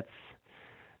cutting mats.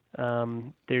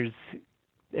 And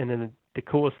then the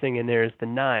coolest thing in there is the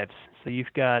knives. So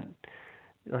you've got,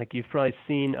 like, you've probably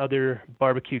seen other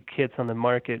barbecue kits on the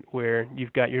market where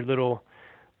you've got your little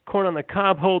corn on the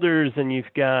cob holders, and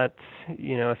you've got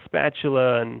a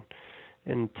spatula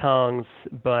and tongs,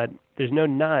 but there's no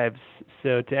knives.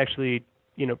 So to actually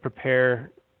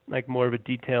prepare like more of a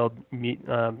detailed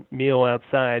meal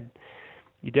outside,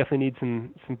 you definitely need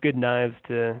some good knives,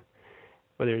 to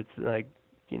whether it's like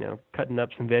cutting up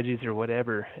some veggies or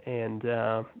whatever. And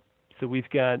so we've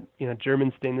got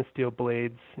German stainless steel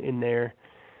blades in there.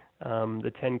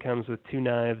 The 10 comes with 2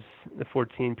 knives. The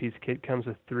 14-piece kit comes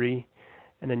with 3,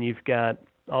 and then you've got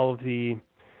all of the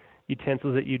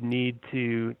utensils that you'd need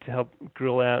to help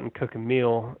grill out and cook a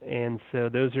meal. And so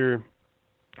those are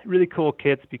really cool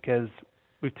kits, because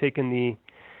we've taken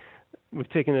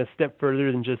a step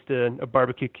further than just a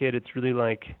barbecue kit. It's really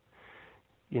like,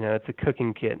 it's a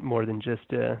cooking kit more than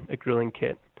just a grilling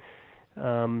kit.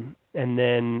 And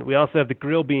then we also have the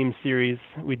Grill Beam series.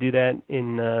 We do that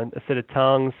in a set of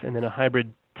tongs and then a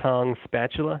hybrid tong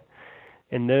spatula.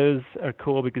 And those are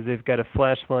cool because they've got a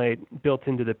flashlight built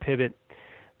into the pivot.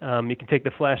 You can take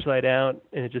the flashlight out,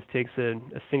 and it just takes a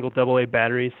single AA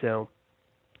battery, so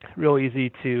real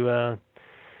easy to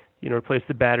replace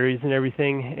the batteries and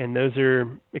everything. And those are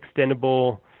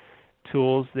extendable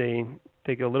tools. They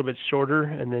go a little bit shorter,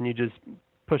 and then you just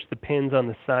push the pins on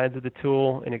the sides of the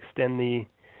tool and extend the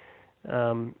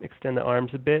arms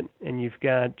a bit, and you've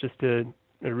got just a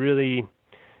really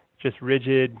just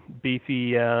rigid,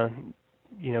 beefy,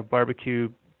 barbecue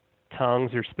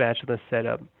tongs or spatula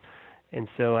setup. And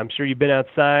so I'm sure you've been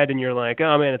outside and you're like,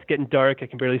 oh man, it's getting dark. I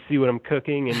can barely see what I'm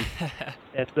cooking. And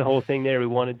that's the whole thing there. We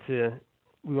wanted to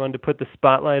put the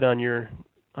spotlight on your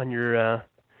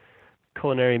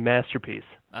culinary masterpiece.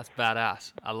 That's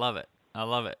badass. I love it.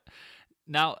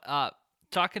 Now,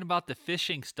 talking about the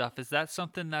fishing stuff, is that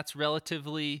something that's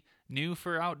relatively new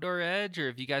for Outdoor Edge, or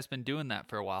have you guys been doing that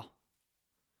for a while?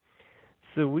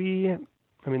 So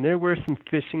there were some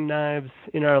fishing knives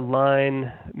in our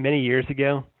line many years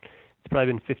ago. It's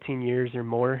probably been 15 years or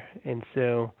more, and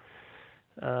so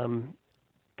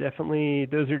definitely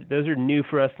those are new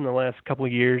for us in the last couple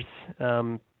of years.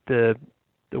 The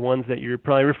ones that you're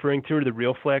probably referring to are the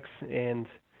RealFlex, and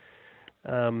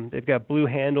they've got blue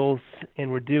handles, and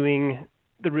we're doing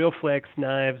the RealFlex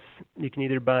knives. You can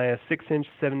either buy a 6-inch,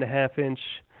 7.5-inch,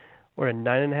 or a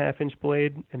 9.5-inch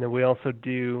blade, and then we also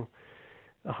do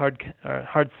a hard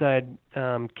side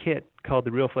kit called the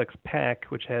RealFlex Pack,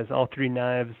 which has all 3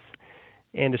 knives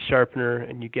and a sharpener,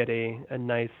 and you get a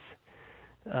nice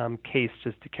case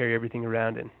just to carry everything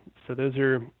around in. So those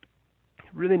are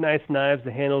really nice knives.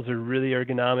 The handles are really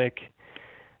ergonomic.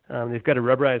 They've got a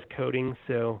rubberized coating,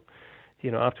 so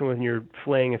often when you're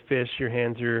filleting a fish, your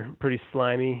hands are pretty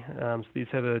slimy. So these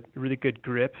have a really good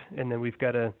grip, and then we've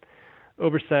got a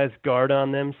oversized guard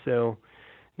on them. So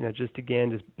just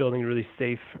building a really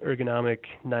safe, ergonomic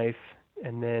knife.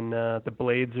 And then the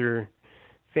blades are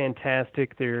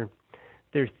fantastic. They're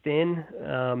thin,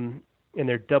 and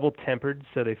they're double tempered,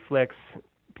 so they flex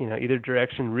either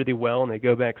direction really well, and they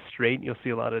go back straight. You'll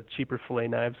see a lot of cheaper fillet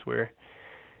knives where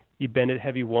you bend it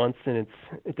heavy once and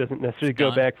it doesn't necessarily go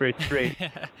back very straight.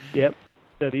 Yep.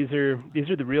 So these are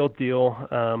the real deal.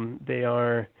 They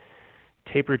are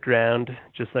taper ground,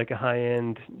 just like a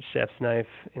high-end chef's knife.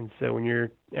 And so when you're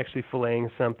actually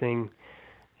filleting something,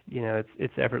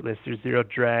 it's effortless. There's zero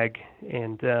drag,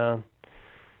 and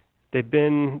they've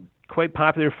been quite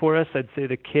popular for us. I'd say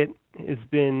the kit has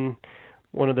been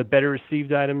one of the better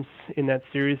received items in that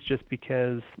series, just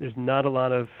because there's not a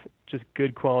lot of just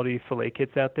good quality fillet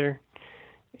kits out there.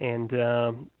 And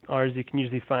ours you can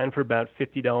usually find for about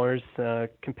 $50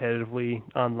 competitively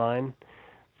online.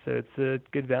 So it's a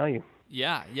good value.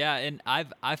 Yeah, and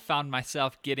I've found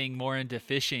myself getting more into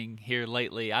fishing here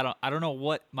lately. I don't know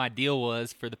what my deal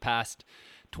was for the past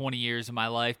 20 years of my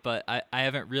life, but I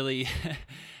haven't really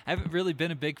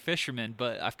been a big fisherman,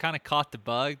 but I've kind of caught the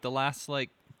bug the last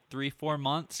 3-4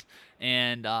 months,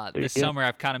 and this summer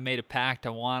I've kind of made a pact. I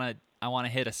want to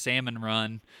hit a salmon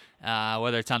run,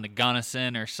 whether it's on the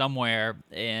Gunnison or somewhere,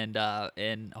 and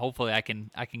hopefully I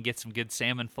can get some good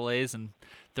salmon fillets and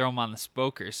throw them on the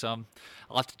spoker. So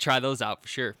I'll have to try those out for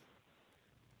sure.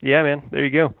 Yeah, man. There you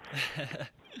go.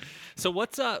 So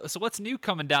what's new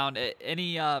coming down?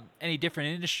 Any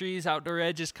different industries Outdoor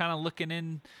Edge is kind of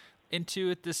looking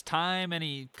into at this time?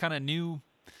 Any kind of new,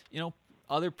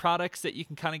 other products that you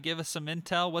can kind of give us some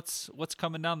intel? What's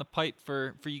coming down the pipe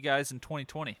for you guys in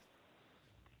 2020?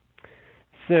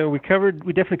 So we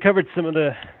definitely covered some of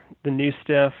the new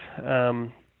stuff.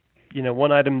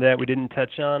 One item that we didn't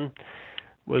touch on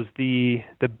was the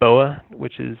BOA,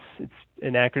 which it's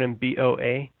an acronym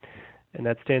BOA, and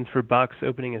that stands for Box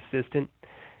Opening Assistant.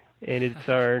 And it's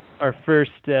our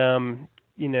first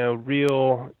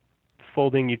real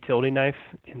folding utility knife.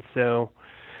 And so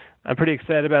I'm pretty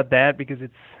excited about that because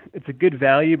it's a good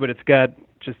value, but it's got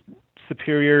just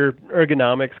superior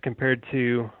ergonomics compared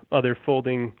to other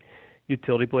folding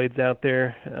utility blades out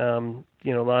there. A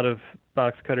lot of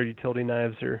box cutter utility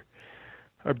knives are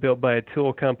built by a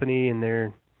tool company, and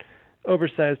they're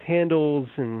oversized handles,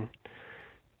 and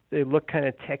they look kind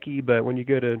of techy, but when you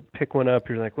go to pick one up,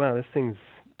 you're like, wow, this thing's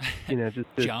just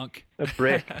junk, a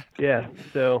brick. Yeah.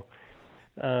 So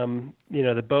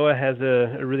the BOA has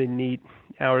a really neat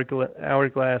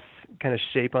hourglass kind of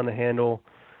shape on the handle.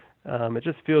 It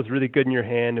just feels really good in your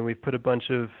hand, and we've put a bunch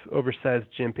of oversized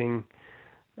jimping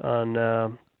on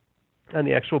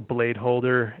the actual blade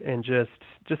holder, and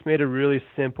just made a really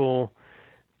simple,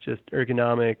 just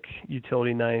ergonomic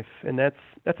utility knife. And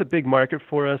that's a big market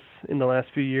for us in the last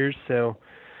few years. So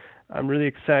I'm really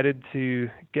excited to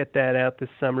get that out this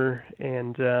summer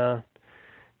and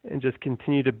and just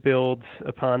continue to build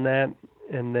upon that.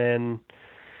 And then,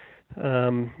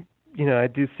 I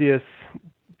do see us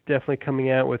definitely coming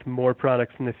out with more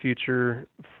products in the future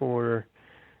for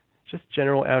just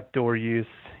general outdoor use,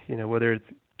 whether it's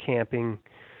camping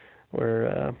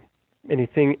or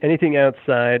anything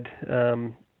outside.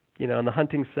 On the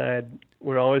hunting side,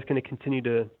 we're always going to continue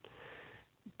to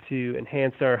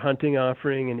enhance our hunting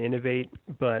offering and innovate,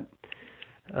 but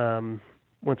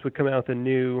once we come out with a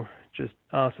new, just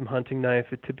awesome hunting knife,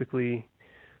 it typically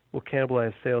will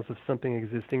cannibalize sales of something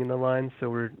existing in the line. So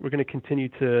we're going to continue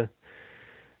to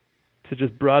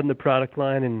just broaden the product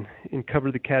line and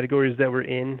cover the categories that we're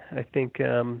in. I think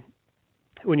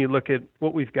when you look at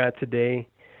what we've got today,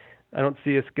 I don't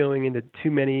see us going into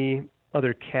too many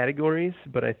other categories,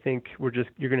 but I think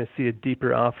you're going to see a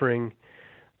deeper offering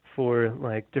for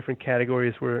like different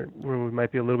categories where we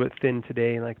might be a little bit thin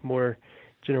today, like more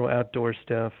general outdoor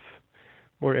stuff,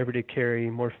 more everyday carry,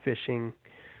 more fishing.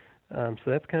 So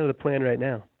that's kind of the plan right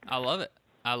now. I love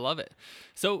it.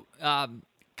 So,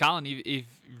 Colin, you've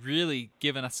really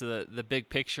given us the big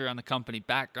picture on the company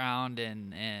background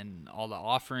and all the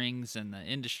offerings and the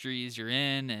industries you're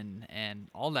in and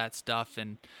all that stuff,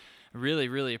 and really,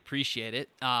 really appreciate it.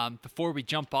 Before we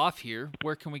jump off here,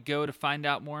 where can we go to find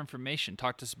out more information?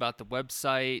 Talk to us about the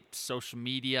website, social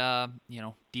media,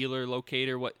 dealer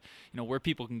locator, where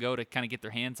people can go to kind of get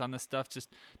their hands on this stuff. Just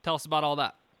tell us about all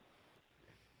that.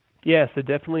 Yeah, so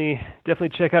definitely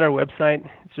check out our website.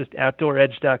 It's just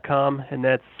outdooredge.com, and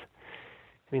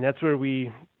that's where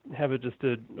we have just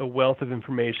a wealth of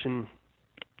information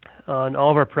on all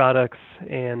of our products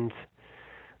and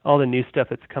all the new stuff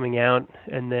that's coming out.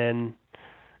 And then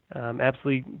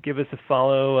absolutely give us a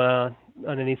follow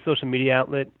on any social media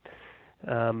outlet.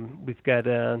 We've got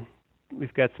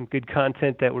some good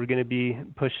content that we're going to be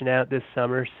pushing out this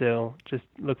summer, so just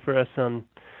look for us on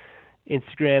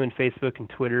Instagram and Facebook and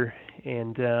Twitter,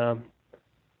 and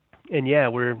yeah,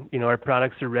 our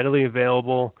products are readily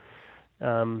available.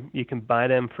 You can buy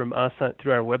them from us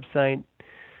through our website,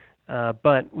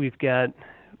 but we've got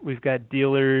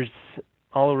dealers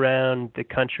all around the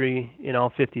country in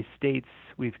all 50 states.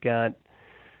 We've got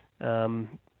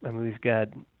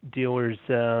dealers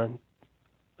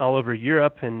all over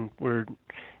Europe, and we're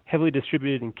heavily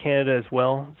distributed in Canada as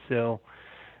well. So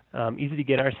easy to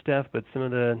get our stuff, but some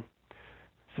of the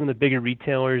bigger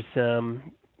retailers,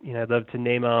 I'd love to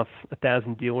name off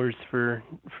 1,000 dealers for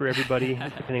everybody,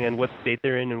 depending on what state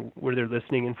they're in and where they're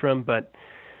listening in from. But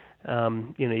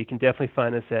you can definitely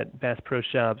find us at Bass Pro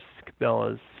Shops,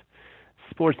 Cabela's,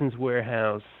 Sportsman's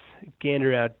Warehouse,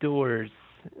 Gander Outdoors.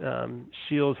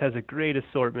 Shields has a great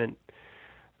assortment.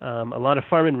 A lot of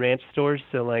farm and ranch stores,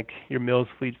 so like your Mills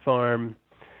Fleet Farm,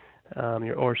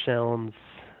 your Orchelms,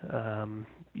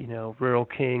 Rural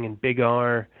King and Big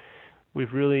R.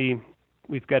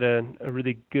 We've got a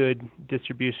really good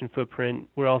distribution footprint.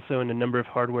 We're also in a number of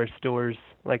hardware stores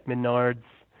like Menards,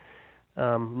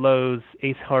 Lowe's,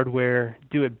 Ace Hardware,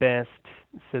 Do It Best.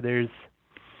 So there's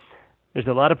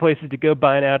a lot of places to go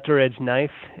buy an Outdoor Edge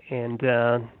knife, and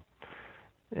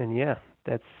yeah,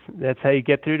 that's how you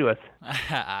get through to us.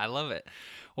 I love it.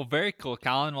 Well, very cool,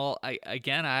 Colin. Well, I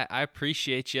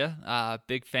appreciate you.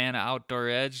 Big fan of Outdoor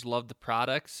Edge. Love the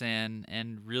products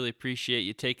and really appreciate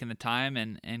you taking the time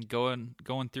and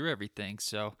going through everything.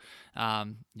 So,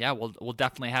 yeah, we'll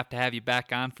definitely have to have you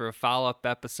back on for a follow-up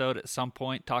episode at some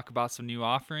point. Talk about some new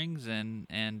offerings, and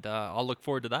I'll look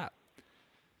forward to that.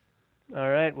 All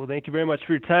right. Well, thank you very much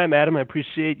for your time, Adam. I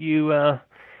appreciate you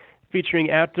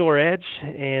featuring Outdoor Edge,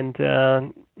 and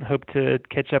hope to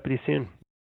catch up with you soon.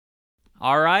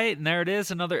 All right, and there it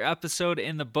is, another episode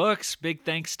in the books. Big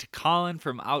thanks to Colin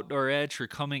from Outdoor Edge for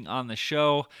coming on the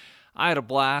show. I had a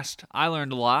blast. I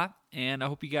learned a lot, and I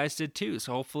hope you guys did too.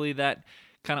 So hopefully that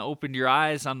kind of opened your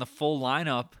eyes on the full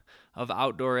lineup of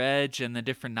Outdoor Edge and the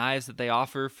different knives that they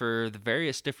offer for the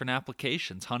various different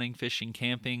applications: hunting, fishing,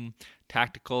 camping,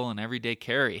 tactical, and everyday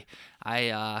carry.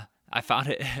 I found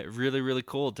it really, really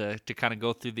cool to kind of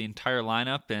go through the entire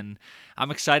lineup, and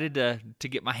I'm excited to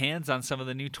get my hands on some of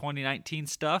the new 2019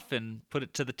 stuff and put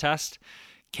it to the test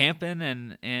camping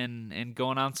and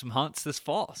going on some hunts this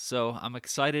fall. So I'm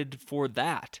excited for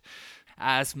that.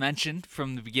 As mentioned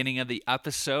from the beginning of the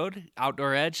episode,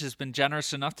 Outdoor Edge has been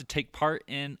generous enough to take part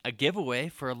in a giveaway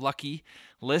for a lucky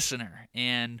listener.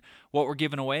 And what we're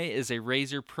giving away is a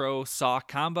Razor Pro saw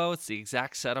combo. It's the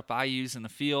exact setup I use in the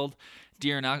field.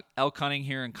 Deer and elk hunting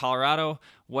here in Colorado,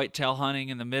 whitetail hunting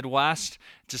in the Midwest.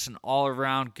 Just an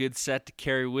all-around good set to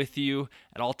carry with you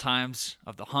at all times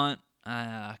of the hunt,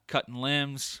 cutting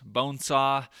limbs, bone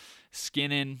saw,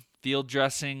 skinning, field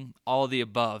dressing, all of the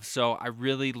above. So I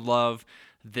really love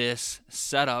this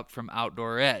setup from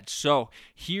Outdoor Edge. So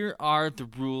here are the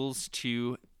rules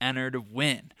to enter to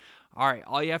win. All right,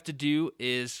 all you have to do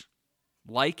is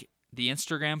like the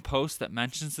Instagram post that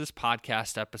mentions this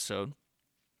podcast episode,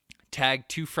 tag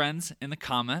 2 friends in the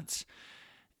comments,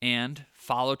 and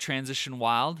follow Transition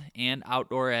Wild and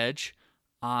Outdoor Edge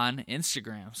on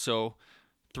Instagram. So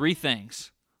 3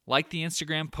 things. Like the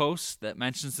Instagram post that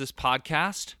mentions this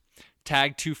podcast,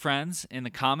 tag 2 friends in the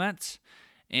comments,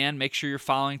 and make sure you're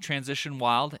following Transition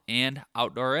Wild and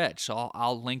Outdoor Edge. So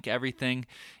I'll link everything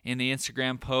in the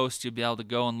Instagram post. You'll be able to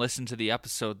go and listen to the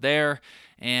episode there,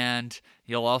 and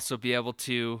you'll also be able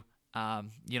to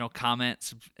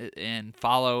comment and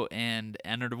follow and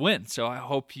enter to win. So I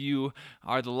hope you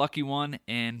are the lucky one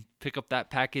and pick up that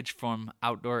package from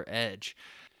Outdoor Edge.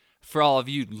 For all of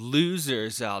you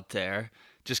losers out there,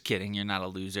 just kidding, you're not a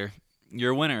loser.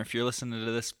 You're a winner if you're listening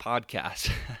to this podcast.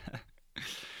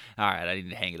 All right, I need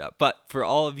to hang it up. But for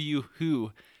all of you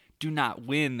who do not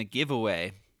win the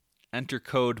giveaway, enter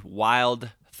code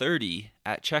WILD30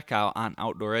 at checkout on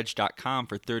OutdoorEdge.com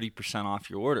for 30% off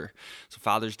your order. So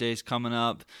Father's Day is coming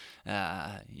up.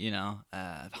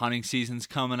 Hunting season's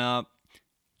coming up.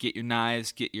 Get your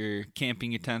knives, get your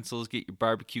camping utensils, get your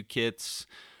barbecue kits,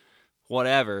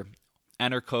 whatever.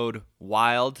 Enter code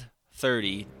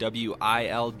WILD30,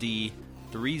 WILD30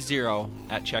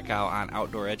 at checkout on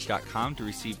OutdoorEdge.com to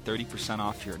receive 30%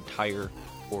 off your entire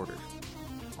order.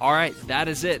 All right, that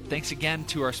is it. Thanks again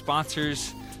to our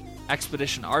sponsors,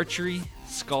 Expedition Archery,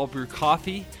 Skull Brew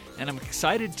Coffee, and I'm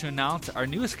excited to announce our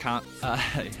newest our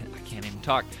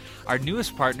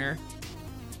newest partner,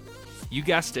 you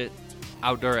guessed it,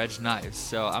 Outdoor Edge Knives.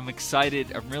 So I'm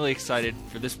really excited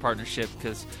for this partnership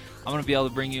because I'm going to be able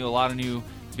to bring you a lot of new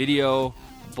video,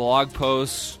 blog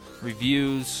posts,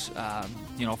 reviews,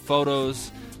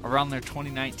 photos around their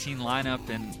 2019 lineup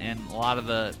and a lot of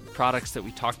the products that we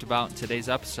talked about in today's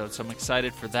episode. So I'm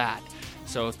excited for that.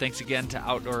 So thanks again to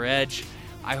Outdoor Edge.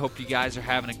 I hope you guys are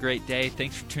having a great day.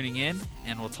 Thanks for tuning in,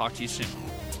 and we'll talk to you soon.